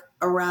work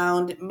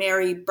around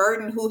Mary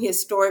Burton,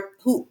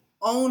 who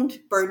owned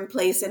Burton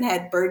Place and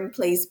had Burton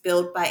Place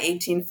built by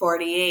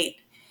 1848.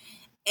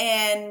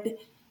 And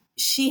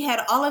she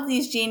had all of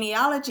these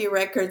genealogy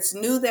records,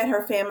 knew that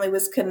her family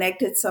was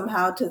connected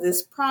somehow to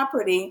this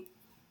property,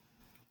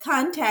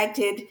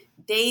 contacted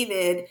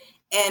David,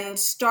 and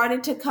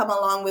started to come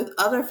along with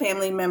other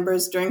family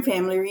members during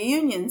family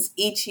reunions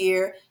each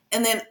year,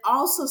 and then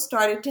also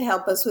started to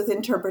help us with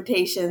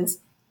interpretations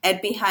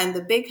at Behind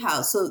the Big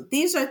House. So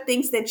these are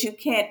things that you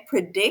can't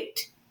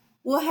predict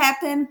will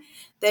happen.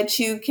 that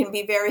you can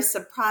be very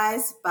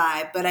surprised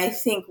by, but I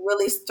think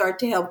really start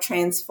to help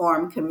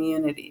transform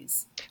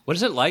communities. What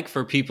is it like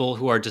for people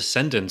who are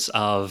descendants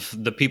of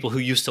the people who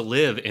used to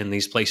live in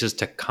these places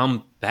to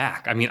come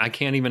back? I mean, I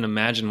can't even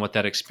imagine what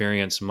that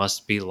experience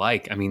must be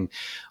like. I mean,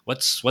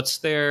 what's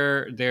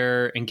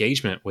their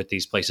engagement with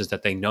these places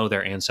that they know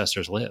their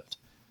ancestors lived?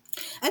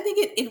 I think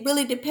it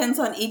really depends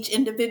on each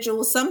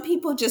individual. Some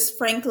people just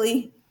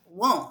frankly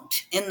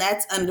won't, and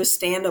that's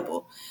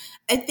understandable.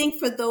 I think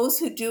for those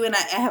who do, and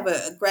I have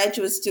a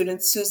graduate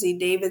student, Susie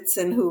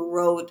Davidson, who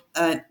wrote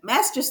a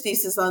master's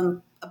thesis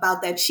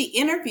about that. She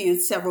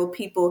interviewed several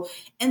people,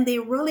 and they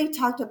really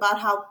talked about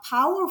how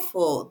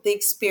powerful the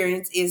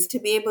experience is to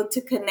be able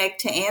to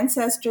connect to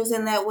ancestors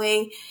in that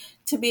way,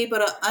 to be able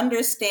to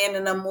understand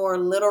in a more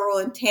literal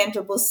and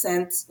tangible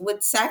sense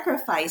what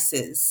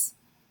sacrifices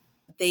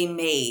they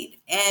made.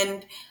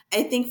 And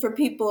I think for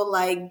people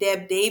like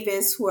Deb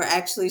Davis, who are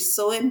actually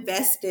so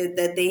invested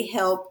that they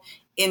help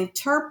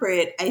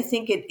interpret, I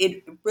think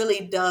it really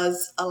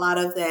does a lot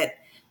of that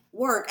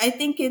work. I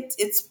think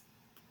it's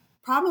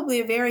probably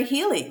a very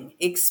healing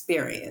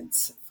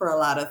experience for a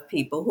lot of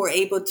people who are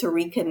able to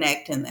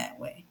reconnect in that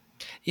way.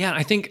 Yeah,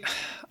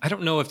 I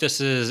don't know if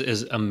this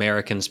is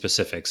American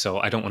specific, so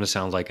I don't want to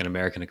sound like an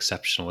American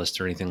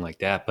exceptionalist or anything like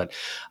that, but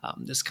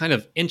this kind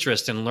of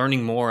interest in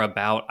learning more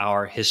about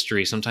our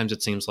history, sometimes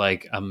it seems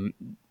like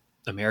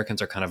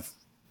Americans are kind of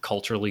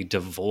culturally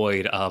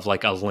devoid of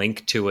like a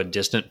link to a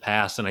distant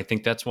past. And I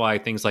think that's why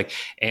things like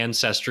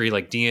ancestry,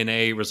 like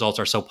DNA results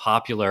are so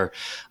popular,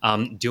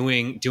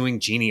 doing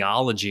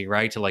genealogy,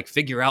 right? To like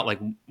figure out like,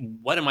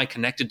 what am I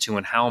connected to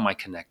and how am I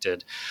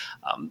connected?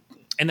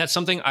 And that's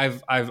something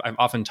I've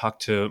often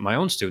talked to my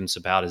own students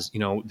about is,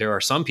 there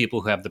are some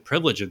people who have the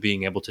privilege of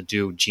being able to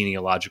do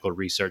genealogical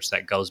research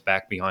that goes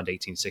back beyond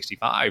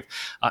 1865,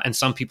 and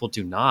some people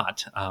do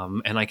not.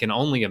 And I can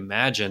only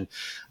imagine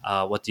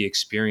what the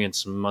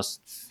experience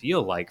must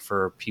feel like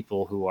for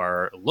people who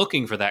are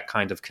looking for that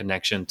kind of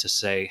connection to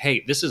say,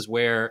 hey, this is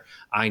where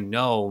I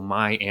know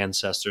my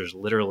ancestors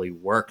literally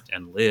worked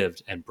and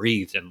lived and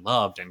breathed and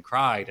loved and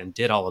cried and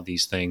did all of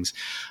these things.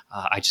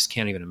 I just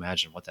can't even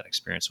imagine what that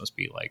experience must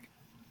be like.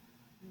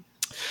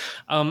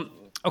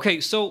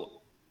 Okay,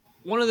 so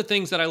one of the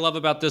things that I love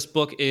about this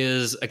book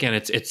is, again,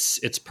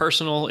 it's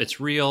personal, it's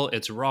real,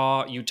 it's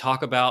raw. You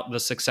talk about the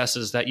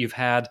successes that you've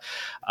had,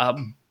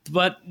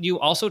 but you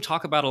also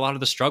talk about a lot of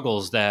the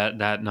struggles that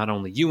not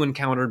only you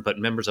encountered, but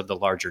members of the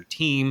larger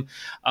team.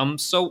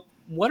 So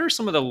what are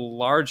some of the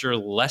larger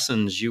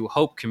lessons you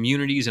hope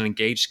communities and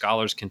engaged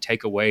scholars can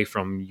take away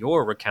from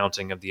your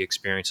recounting of the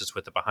experiences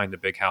with the Behind the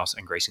Big House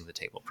and Gracing the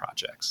Table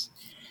projects?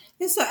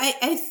 Yeah, so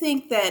I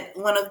think that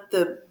one of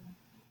the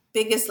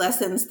biggest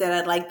lessons that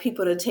I'd like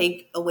people to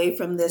take away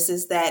from this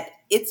is that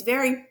it's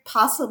very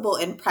possible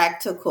and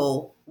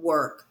practical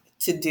work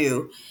to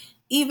do,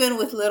 even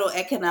with little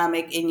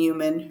economic and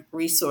human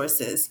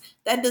resources.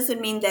 That doesn't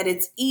mean that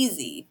it's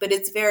easy, but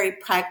it's very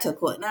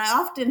practical. And I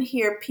often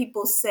hear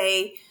people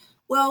say,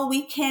 well,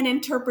 we can't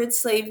interpret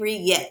slavery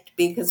yet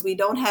because we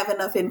don't have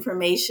enough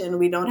information,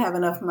 we don't have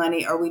enough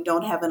money, or we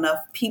don't have enough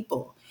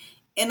people.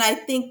 And I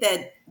think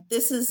that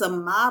this is a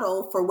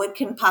model for what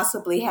can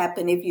possibly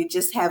happen if you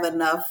just have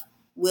enough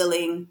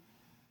willing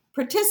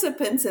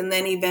participants and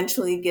then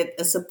eventually get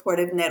a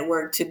supportive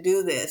network to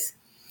do this.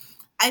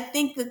 I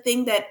think the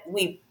thing that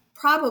we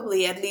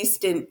probably, at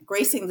least in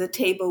Gracing the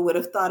Table, would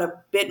have thought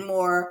a bit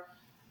more,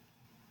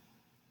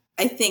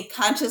 I think,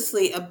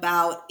 consciously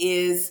about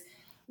is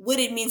what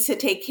it means to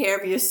take care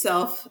of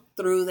yourself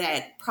through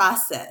that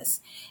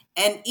process.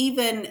 And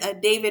even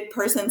David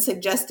Person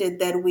suggested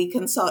that we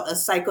consult a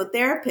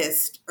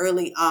psychotherapist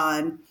early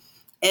on.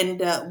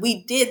 And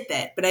we did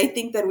that. But I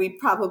think that we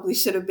probably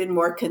should have been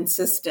more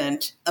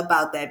consistent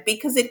about that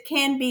because it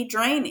can be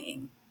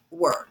draining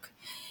work.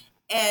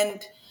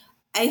 And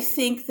I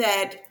think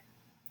that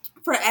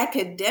for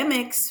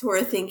academics who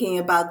are thinking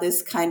about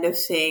this kind of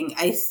thing,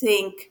 I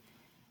think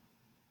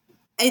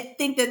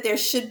that there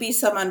should be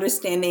some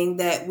understanding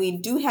that we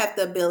do have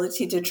the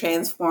ability to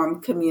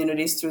transform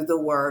communities through the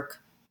work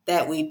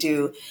that we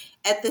do.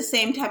 At the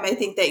same time, I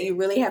think that you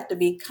really have to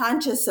be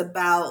conscious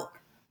about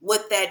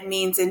what that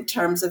means in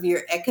terms of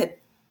your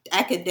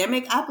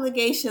academic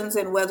obligations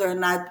and whether or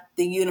not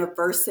the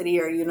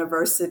university or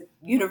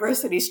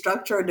university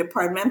structure or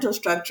departmental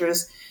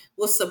structures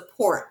will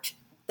support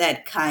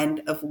that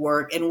kind of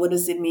work. And what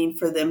does it mean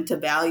for them to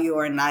value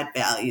or not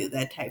value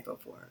that type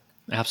of work?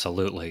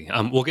 Absolutely.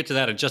 We'll get to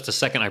that in just a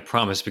second, I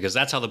promise, because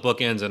that's how the book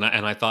ends. And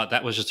I thought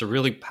that was just a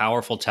really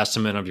powerful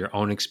testament of your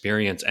own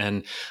experience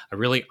and a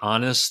really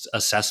honest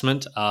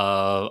assessment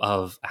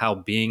of how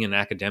being an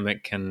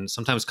academic can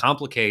sometimes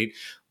complicate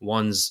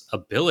one's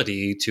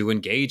ability to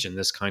engage in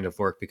this kind of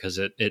work because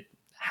it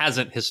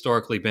hasn't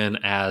historically been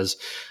as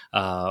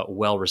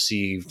well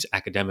received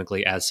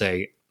academically as,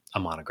 say, a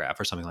monograph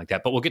or something like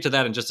that. But we'll get to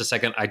that in just a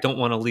second. I don't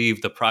want to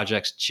leave the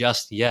projects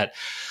just yet.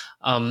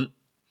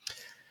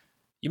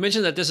 You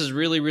mentioned that this is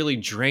really, really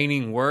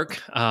draining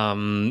work,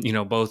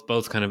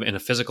 both kind of in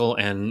a physical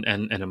and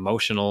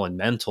emotional and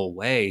mental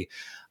way.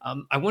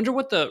 I wonder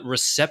what the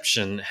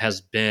reception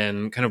has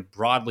been, kind of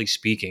broadly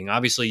speaking.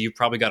 Obviously, you've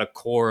probably got a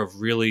core of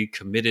really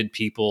committed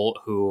people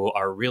who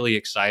are really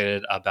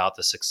excited about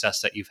the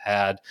success that you've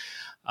had.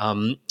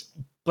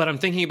 But I'm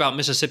thinking about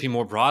Mississippi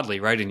more broadly,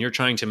 right? And you're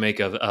trying to make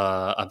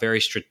a very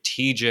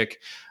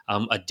strategic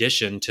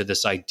addition to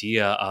this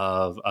idea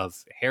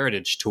of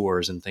heritage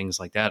tours and things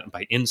like that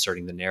by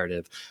inserting the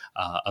narrative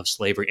of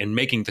slavery and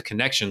making the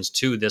connections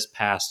to this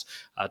past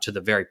to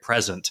the very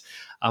present.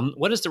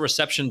 What has the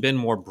reception been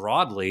more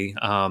broadly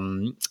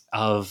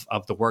of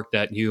the work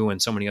that you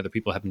and so many other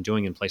people have been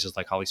doing in places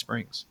like Holly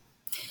Springs?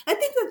 I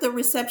think that the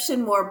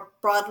reception more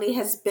broadly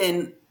has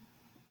been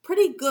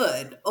pretty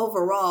good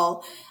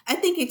overall. I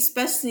think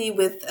especially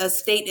with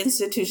state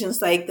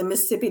institutions like the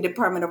Mississippi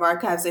Department of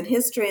Archives and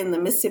History and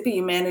the Mississippi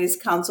Humanities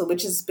Council,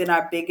 which has been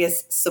our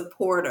biggest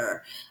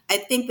supporter. I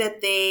think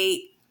that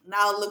they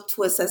now look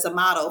to us as a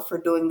model for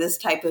doing this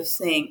type of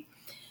thing.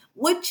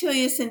 What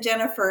Julius and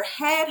Jennifer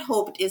had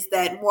hoped is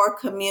that more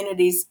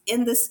communities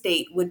in the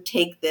state would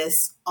take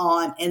this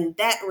on, and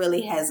that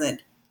really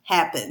hasn't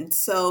happened.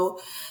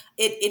 So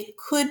it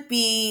could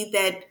be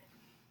that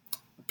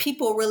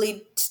people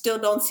really still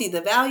don't see the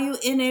value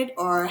in it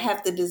or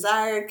have the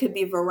desire. It could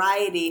be a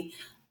variety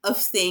of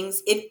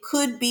things. It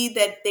could be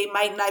that they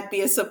might not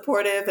be as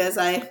supportive as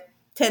I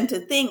tend to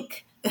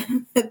think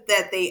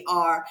that they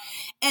are.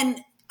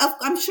 And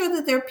I'm sure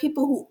that there are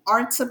people who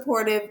aren't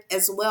supportive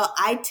as well.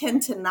 I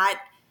tend to not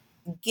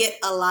get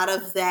a lot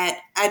of that.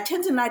 I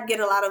tend to not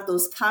get a lot of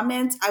those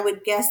comments. I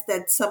would guess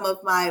that some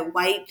of my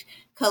white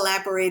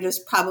collaborators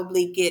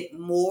probably get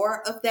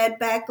more of that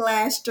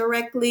backlash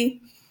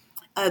directly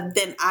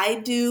than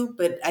I do,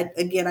 but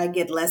I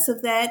get less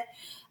of that.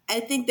 I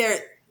think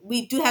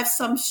we do have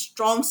some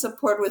strong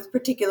support with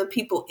particular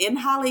people in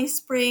Holly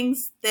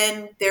Springs.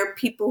 Then there are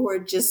people who are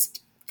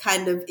just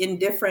kind of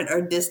indifferent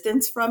or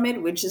distant from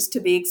it, which is to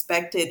be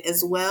expected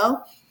as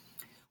well.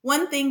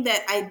 One thing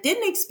that I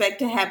didn't expect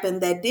to happen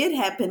that did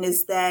happen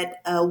is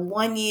that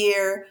one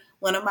year,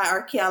 one of my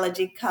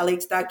archaeology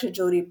colleagues, Dr.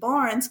 Jody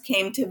Barnes,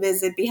 came to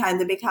visit Behind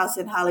the Big House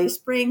in Holly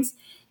Springs,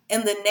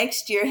 and the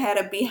next year had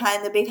a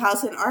Behind the Big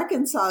House in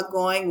Arkansas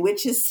going,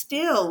 which is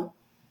still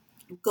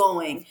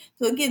going.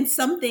 So again,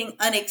 something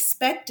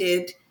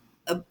unexpected,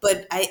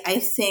 but I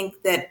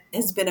think that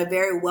has been a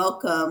very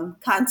welcome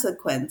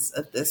consequence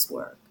of this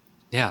work.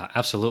 Yeah,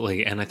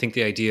 absolutely. And I think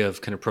the idea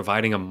of kind of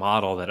providing a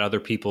model that other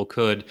people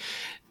could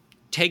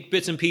take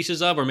bits and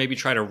pieces of or maybe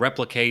try to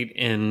replicate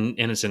in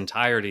its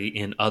entirety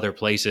in other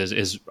places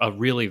is a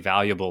really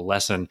valuable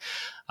lesson.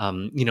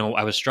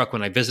 I was struck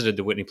when I visited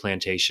the Whitney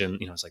Plantation.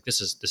 I was like, this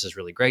is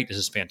really great. This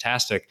is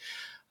fantastic.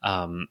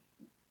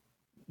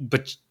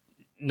 But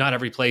not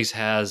every place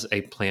has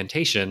a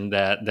plantation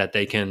that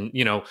they can,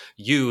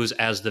 use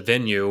as the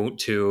venue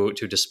to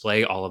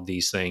display all of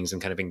these things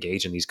and kind of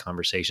engage in these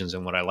conversations.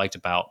 And what I liked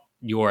about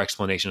your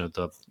explanation of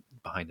the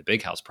Behind the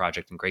Big House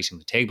project and gracing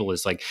the table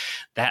is like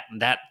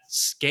that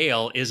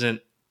scale isn't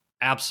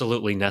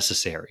absolutely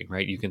necessary,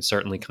 right? You can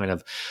certainly kind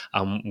of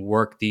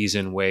work these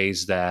in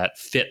ways that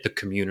fit the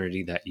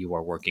community that you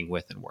are working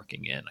with and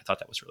working in. I thought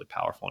that was really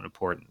powerful and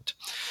important.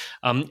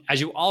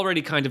 As you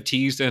already kind of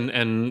teased,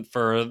 and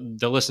for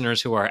the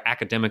listeners who are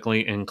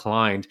academically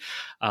inclined,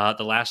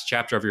 the last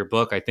chapter of your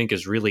book, I think,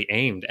 is really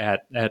aimed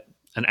at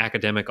an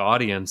academic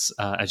audience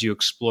as you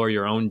explore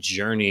your own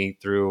journey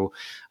through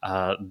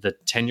the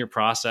tenure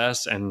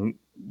process, and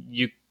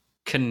you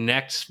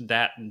connect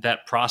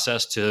that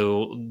process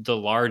to the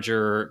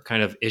larger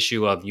kind of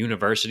issue of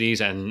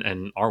universities and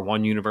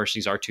R1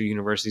 universities, R2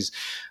 universities,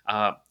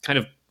 kind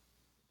of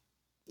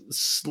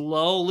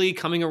slowly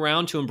coming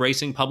around to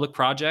embracing public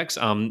projects.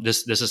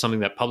 This is something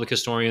that public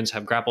historians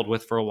have grappled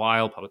with for a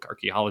while, public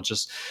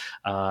archaeologists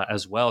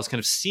as well, is kind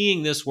of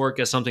seeing this work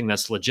as something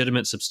that's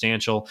legitimate,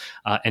 substantial,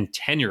 and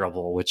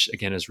tenurable, which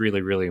again is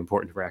really, really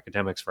important for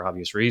academics for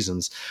obvious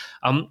reasons.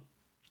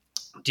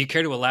 Do you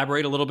care to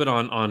elaborate a little bit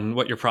on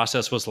what your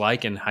process was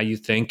like and how you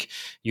think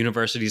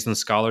universities and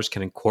scholars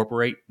can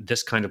incorporate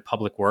this kind of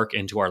public work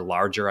into our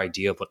larger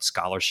idea of what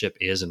scholarship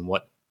is and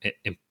what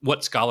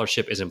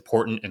scholarship is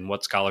important and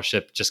what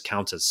scholarship just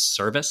counts as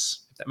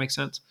service, if that makes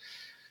sense?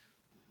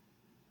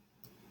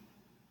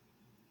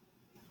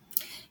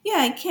 Yeah,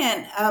 I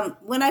can.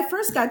 When I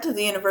first got to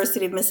the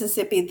University of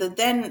Mississippi, the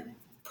then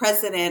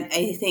president,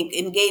 I think,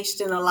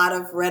 engaged in a lot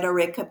of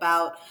rhetoric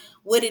about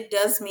what it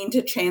does mean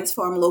to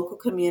transform local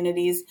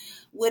communities.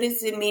 What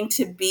does it mean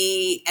to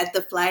be at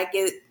the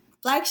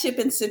flagship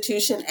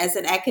institution as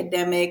an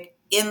academic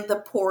in the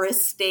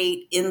poorest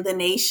state in the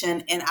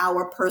nation, and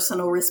our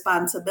personal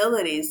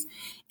responsibilities?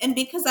 And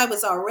because I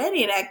was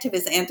already an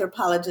activist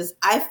anthropologist,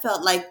 I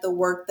felt like the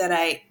work that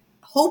I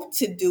hoped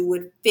to do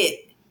would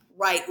fit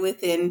right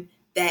within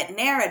that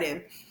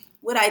narrative.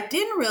 What I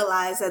didn't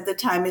realize at the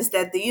time is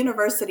that the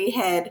university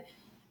had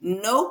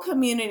no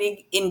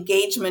community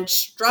engagement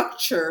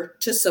structure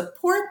to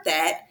support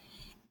that,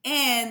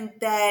 and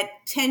that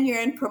tenure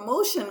and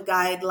promotion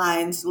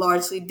guidelines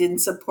largely didn't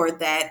support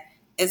that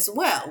as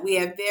well. We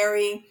have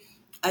very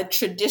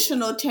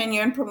traditional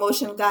tenure and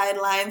promotion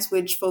guidelines,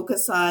 which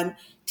focus on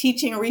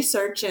teaching,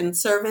 research, and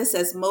service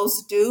as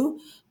most do,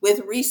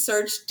 with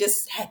research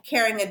just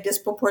carrying a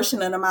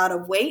disproportionate amount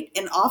of weight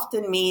and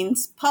often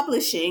means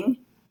publishing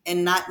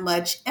and not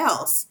much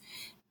else.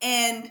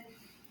 And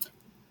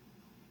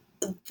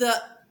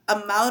the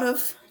amount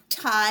of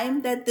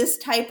time that this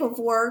type of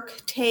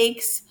work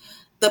takes,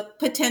 the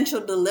potential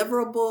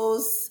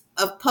deliverables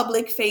of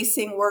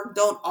public-facing work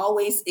don't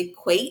always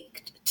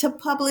equate to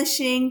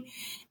publishing.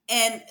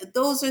 And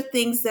those are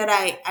things that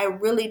I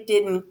really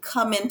didn't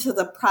come into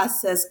the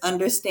process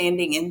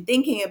understanding and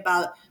thinking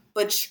about,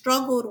 but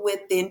struggled with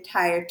the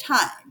entire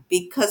time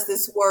because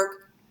this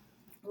work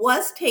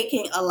was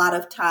taking a lot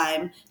of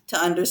time to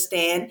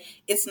understand.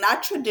 It's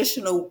not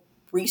traditional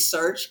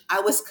research. I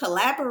was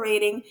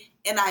collaborating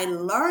and I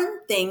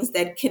learned things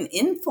that can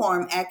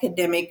inform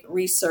academic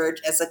research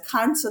as a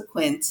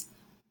consequence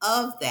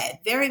of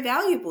that. Very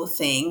valuable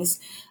things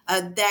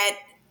that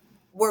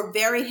were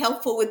very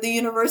helpful with the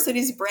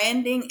university's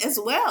branding as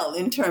well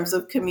in terms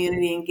of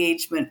community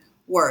engagement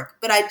work.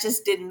 But I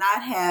just did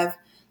not have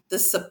the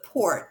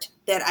support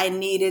that I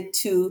needed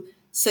to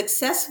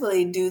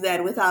successfully do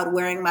that without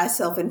wearing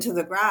myself into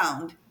the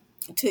ground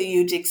to a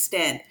huge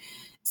extent.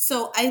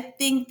 So I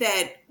think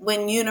that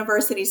when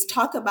universities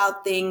talk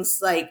about things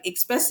like,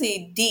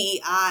 especially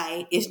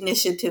DEI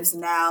initiatives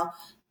now,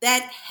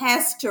 that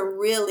has to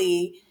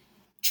really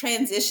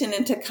transition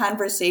into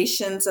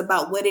conversations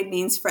about what it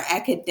means for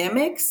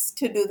academics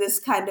to do this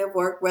kind of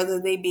work, whether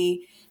they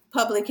be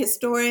public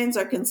historians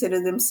or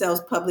consider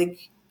themselves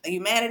public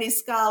humanities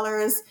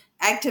scholars,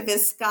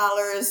 activist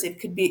scholars. It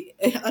could be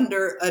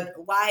under a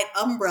wide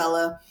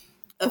umbrella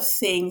of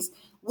things.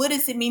 What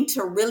does it mean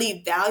to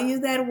really value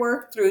that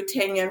work through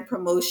tenure and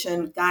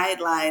promotion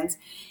guidelines?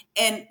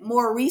 And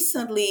more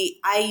recently,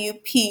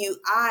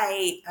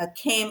 IUPUI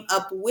came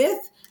up with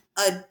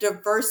a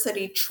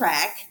diversity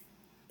track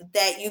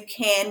that you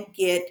can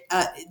get,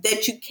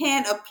 that you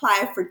can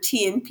apply for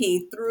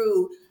TNP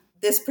through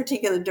this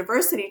particular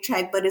diversity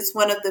track, but it's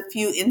one of the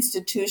few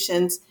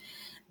institutions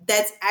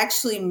that's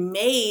actually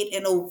made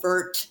an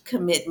overt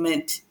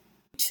commitment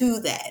to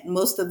that.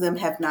 Most of them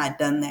have not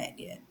done that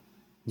yet.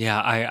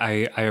 Yeah,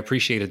 I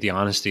appreciated the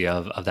honesty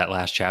of that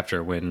last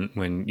chapter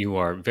when you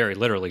are very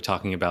literally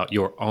talking about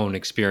your own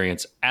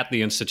experience at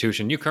the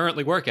institution you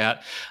currently work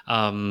at,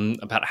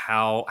 about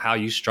how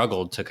you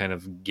struggled to kind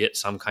of get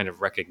some kind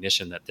of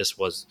recognition that this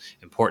was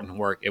important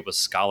work. It was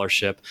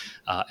scholarship,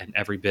 and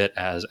every bit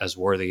as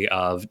worthy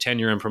of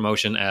tenure and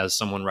promotion as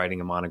someone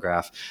writing a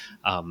monograph.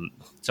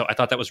 So I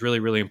thought that was really,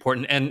 really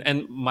important.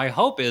 And my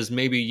hope is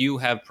maybe you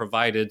have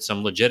provided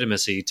some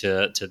legitimacy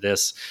to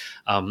this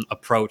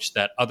approach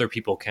that other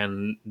people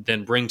can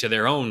then bring to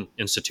their own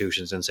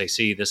institutions and say,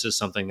 see, this is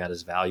something that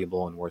is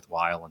valuable and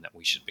worthwhile and that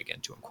we should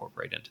begin to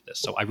incorporate into this.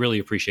 So I really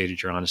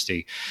appreciated your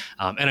honesty.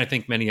 And I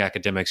think many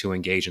academics who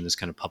engage in this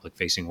kind of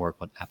public-facing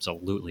work would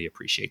absolutely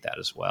appreciate that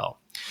as well.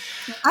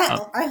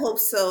 I hope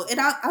so. And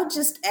I'll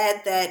just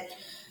add that,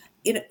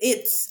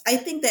 I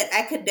think that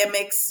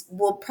academics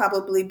will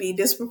probably be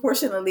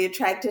disproportionately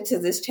attracted to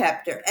this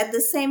chapter. At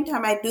the same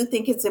time, I do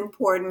think it's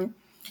important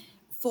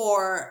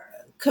for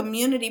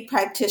community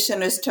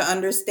practitioners to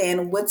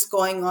understand what's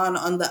going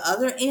on the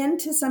other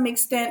end to some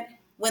extent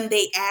when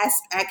they ask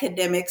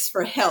academics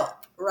for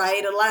help,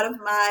 right? A lot of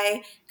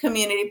my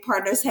community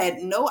partners had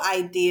no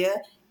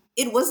idea.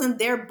 It wasn't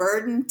their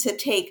burden to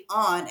take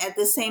on. At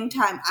the same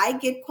time, I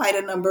get quite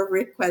a number of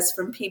requests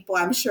from people,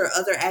 I'm sure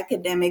other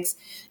academics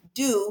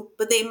do,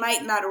 but they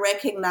might not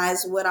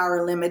recognize what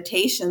our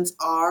limitations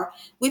are,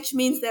 which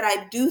means that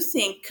I do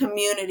think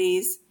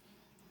communities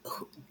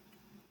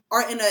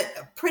are in a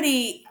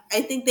pretty,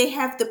 I think they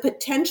have the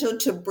potential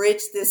to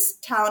bridge this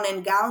town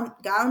and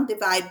gown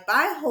divide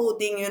by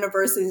holding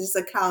universities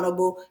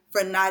accountable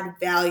for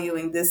not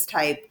valuing this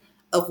type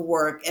of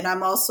work. And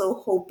I'm also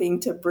hoping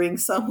to bring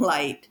some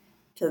light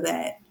to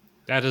that.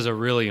 That is a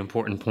really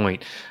important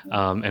point,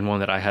 and one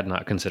that I had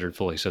not considered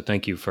fully. So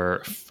thank you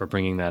for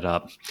bringing that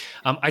up.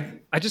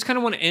 I just kind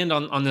of want to end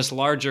on this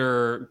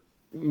larger,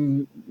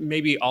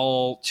 maybe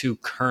all too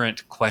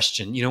current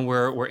question.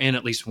 We're in,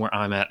 at least where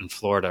I'm at in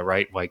Florida,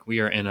 right? Like we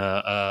are in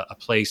a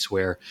place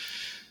where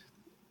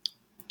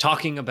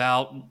talking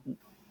about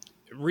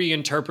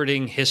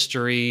reinterpreting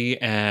history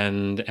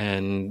and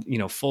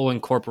full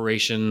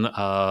incorporation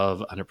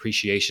of an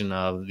appreciation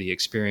of the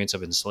experience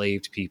of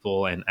enslaved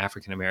people and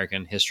African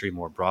American history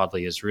more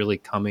broadly is really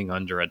coming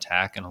under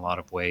attack in a lot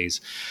of ways,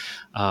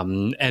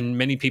 and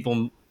many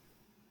people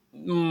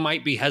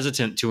might be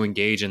hesitant to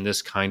engage in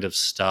this kind of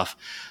stuff.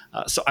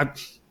 So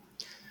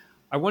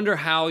I wonder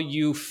how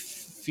you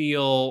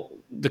feel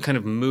the kind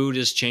of mood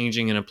is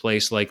changing in a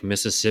place like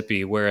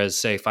Mississippi, whereas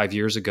say 5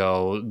 years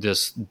ago,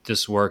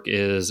 this work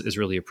is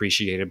really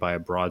appreciated by a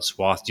broad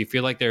swath. Do you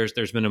feel like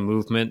there's been a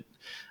movement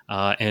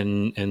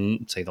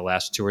in say the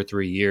last 2 or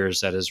 3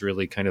 years that is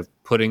really kind of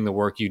putting the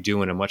work you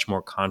do in a much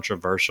more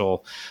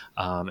controversial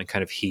and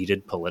kind of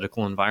heated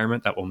political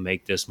environment that will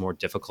make this more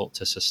difficult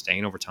to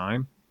sustain over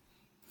time?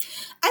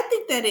 I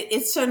think that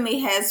it certainly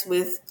has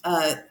with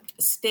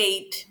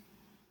state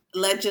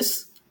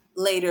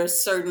later,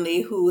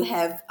 certainly, who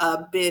have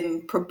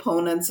been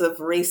proponents of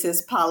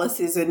racist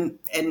policies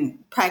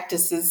and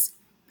practices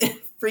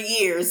for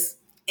years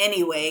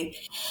anyway.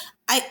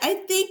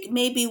 I think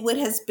maybe what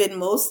has been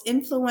most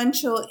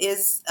influential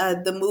is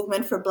the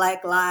movement for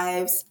Black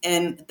Lives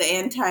and the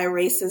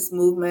anti-racist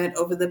movement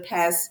over the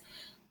past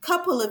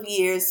couple of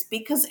years,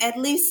 because at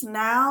least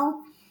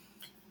now,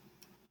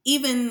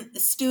 even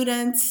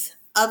students,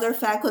 other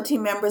faculty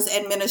members,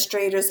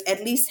 administrators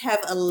at least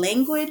have a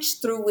language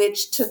through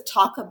which to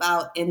talk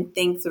about and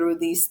think through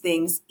these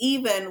things,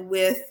 even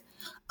with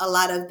a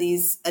lot of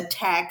these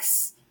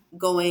attacks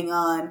going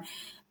on.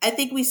 I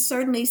think we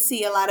certainly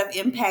see a lot of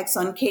impacts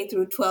on K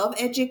through 12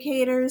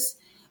 educators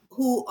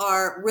who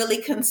are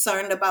really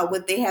concerned about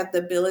what they have the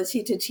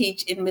ability to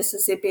teach in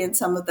Mississippi and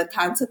some of the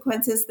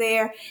consequences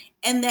there.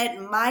 And that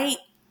might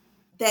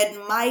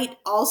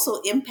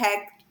also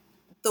impact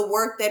the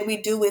work that we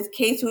do with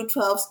K through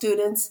 12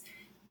 students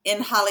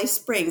in Holly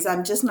Springs.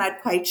 I'm just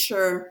not quite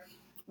sure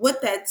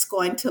what that's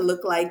going to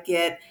look like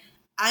yet.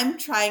 I'm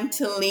trying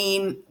to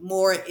lean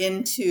more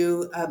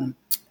into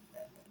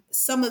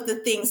some of the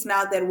things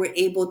now that we're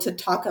able to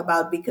talk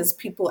about because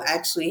people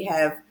actually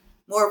have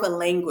more of a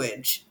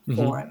language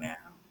for it now.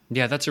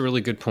 Yeah, that's a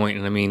really good point.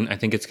 And I mean, I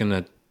think it's going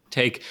to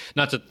take,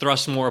 not to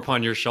thrust more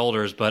upon your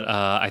shoulders, but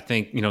I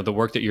think, the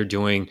work that you're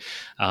doing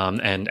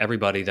and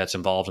everybody that's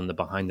involved in the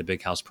Behind the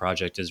Big House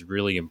project is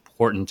really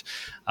important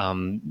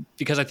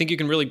because I think you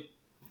can really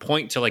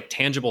point to like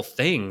tangible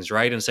things,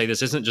 right? And say,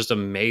 this isn't just a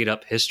made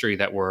up history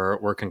that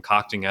we're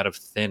concocting out of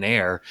thin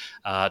air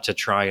to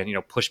try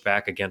and, push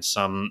back against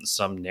some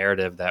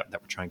narrative that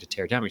we're trying to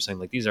tear down. You're saying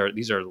like, these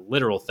are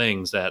literal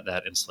things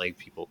that enslaved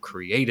people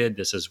created.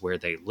 This is where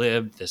they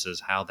lived. This is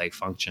how they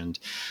functioned.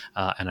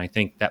 And I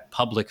think that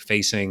public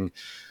facing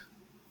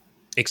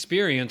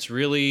experience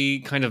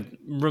really kind of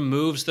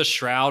removes the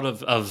shroud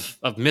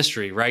of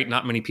mystery, right?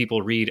 Not many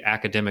people read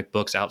academic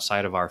books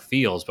outside of our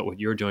fields, but what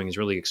you're doing is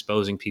really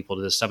exposing people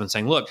to this stuff and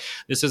saying, look,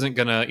 this isn't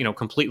going to,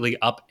 completely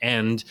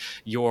upend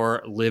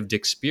your lived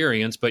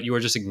experience, but you are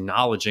just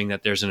acknowledging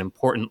that there's an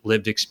important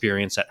lived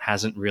experience that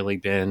hasn't really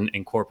been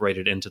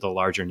incorporated into the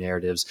larger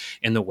narratives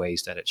in the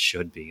ways that it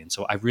should be. And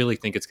so I really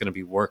think it's going to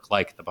be work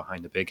like the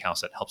Behind the Big House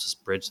that helps us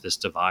bridge this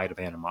divide of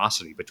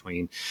animosity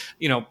between,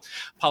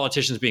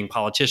 politicians being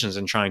politicians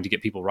and trying to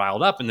get people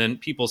riled up, and then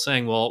people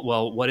saying,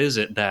 well, what is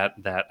it that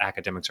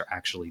academics are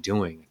actually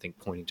doing? I think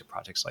pointing to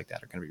projects like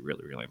that are going to be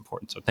really, really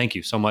important. So thank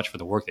you so much for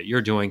the work that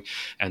you're doing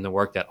and the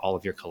work that all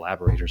of your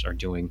collaborators are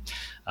doing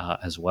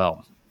as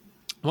well.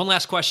 One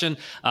last question.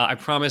 I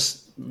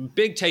promise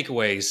big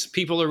takeaways.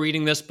 People are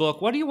reading this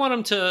book. What do you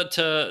want them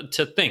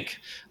to think?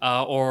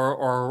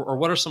 Or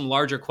what are some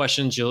larger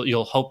questions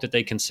you'll hope that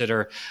they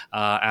consider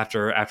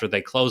after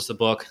they close the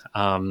book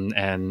and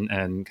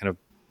kind of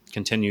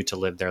continue to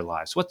live their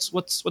lives? What's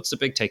the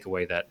big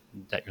takeaway that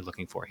you're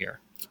looking for here?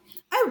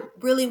 I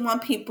really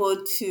want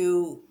people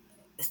to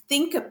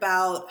think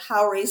about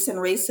how race and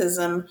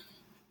racism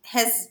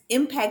has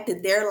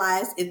impacted their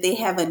lives if they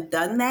haven't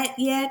done that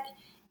yet,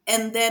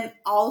 and then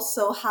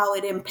also how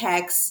it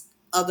impacts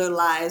other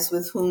lives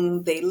with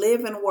whom they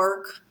live and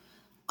work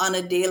on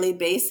a daily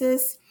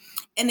basis.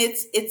 And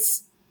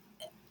it's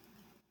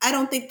I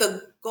don't think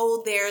the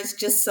goal there is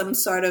just some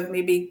sort of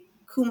maybe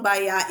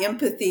kumbaya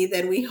empathy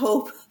that we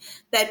hope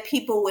that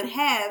people would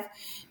have.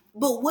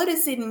 But what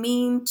does it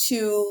mean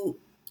to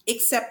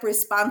accept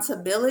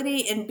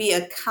responsibility and be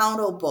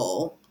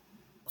accountable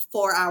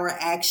for our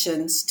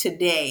actions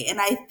today? And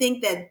I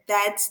think that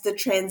that's the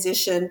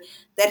transition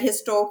that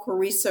historical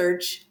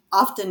research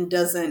often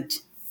doesn't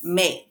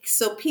make.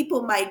 So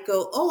people might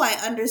go, oh,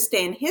 I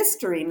understand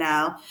history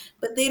now,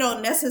 but they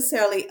don't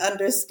necessarily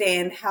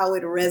understand how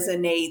it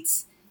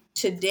resonates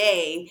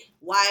today,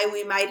 why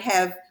we might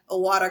have a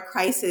water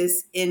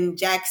crisis in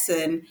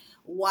Jackson,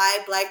 why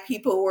Black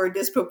people were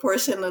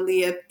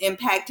disproportionately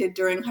impacted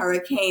during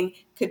Hurricane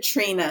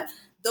Katrina.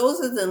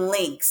 Those are the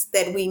links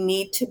that we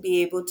need to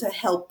be able to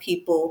help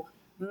people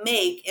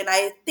make. And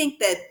I think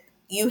that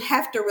you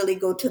have to really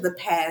go to the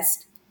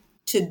past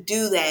to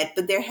do that,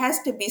 but there has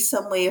to be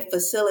some way of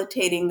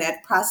facilitating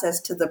that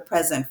process to the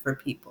present for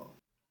people.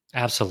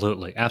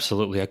 Absolutely.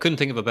 Absolutely. I couldn't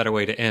think of a better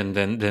way to end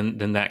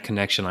than that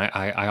connection.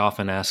 I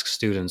often ask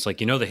students, like,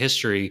 the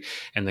history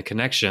and the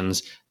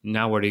connections,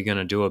 now what are you going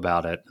to do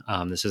about it?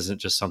 This isn't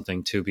just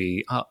something to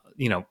be,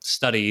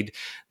 studied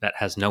that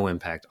has no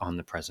impact on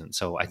the present.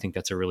 So I think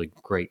that's a really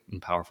great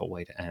and powerful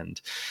way to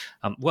end.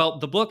 Well,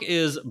 the book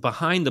is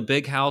Behind the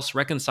Big House,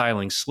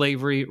 Reconciling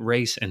Slavery,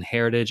 Race, and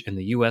Heritage in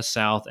the U.S.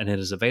 South, and it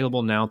is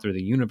available now through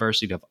the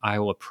University of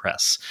Iowa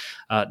Press.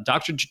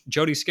 Dr.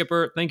 Jody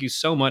Skipper, thank you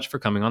so much for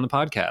coming on the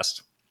podcast.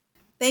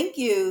 Thank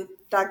you,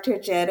 Dr.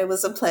 Jed. It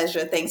was a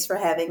pleasure. Thanks for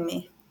having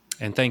me.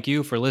 And thank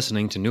you for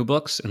listening to New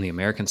Books in the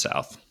American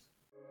South.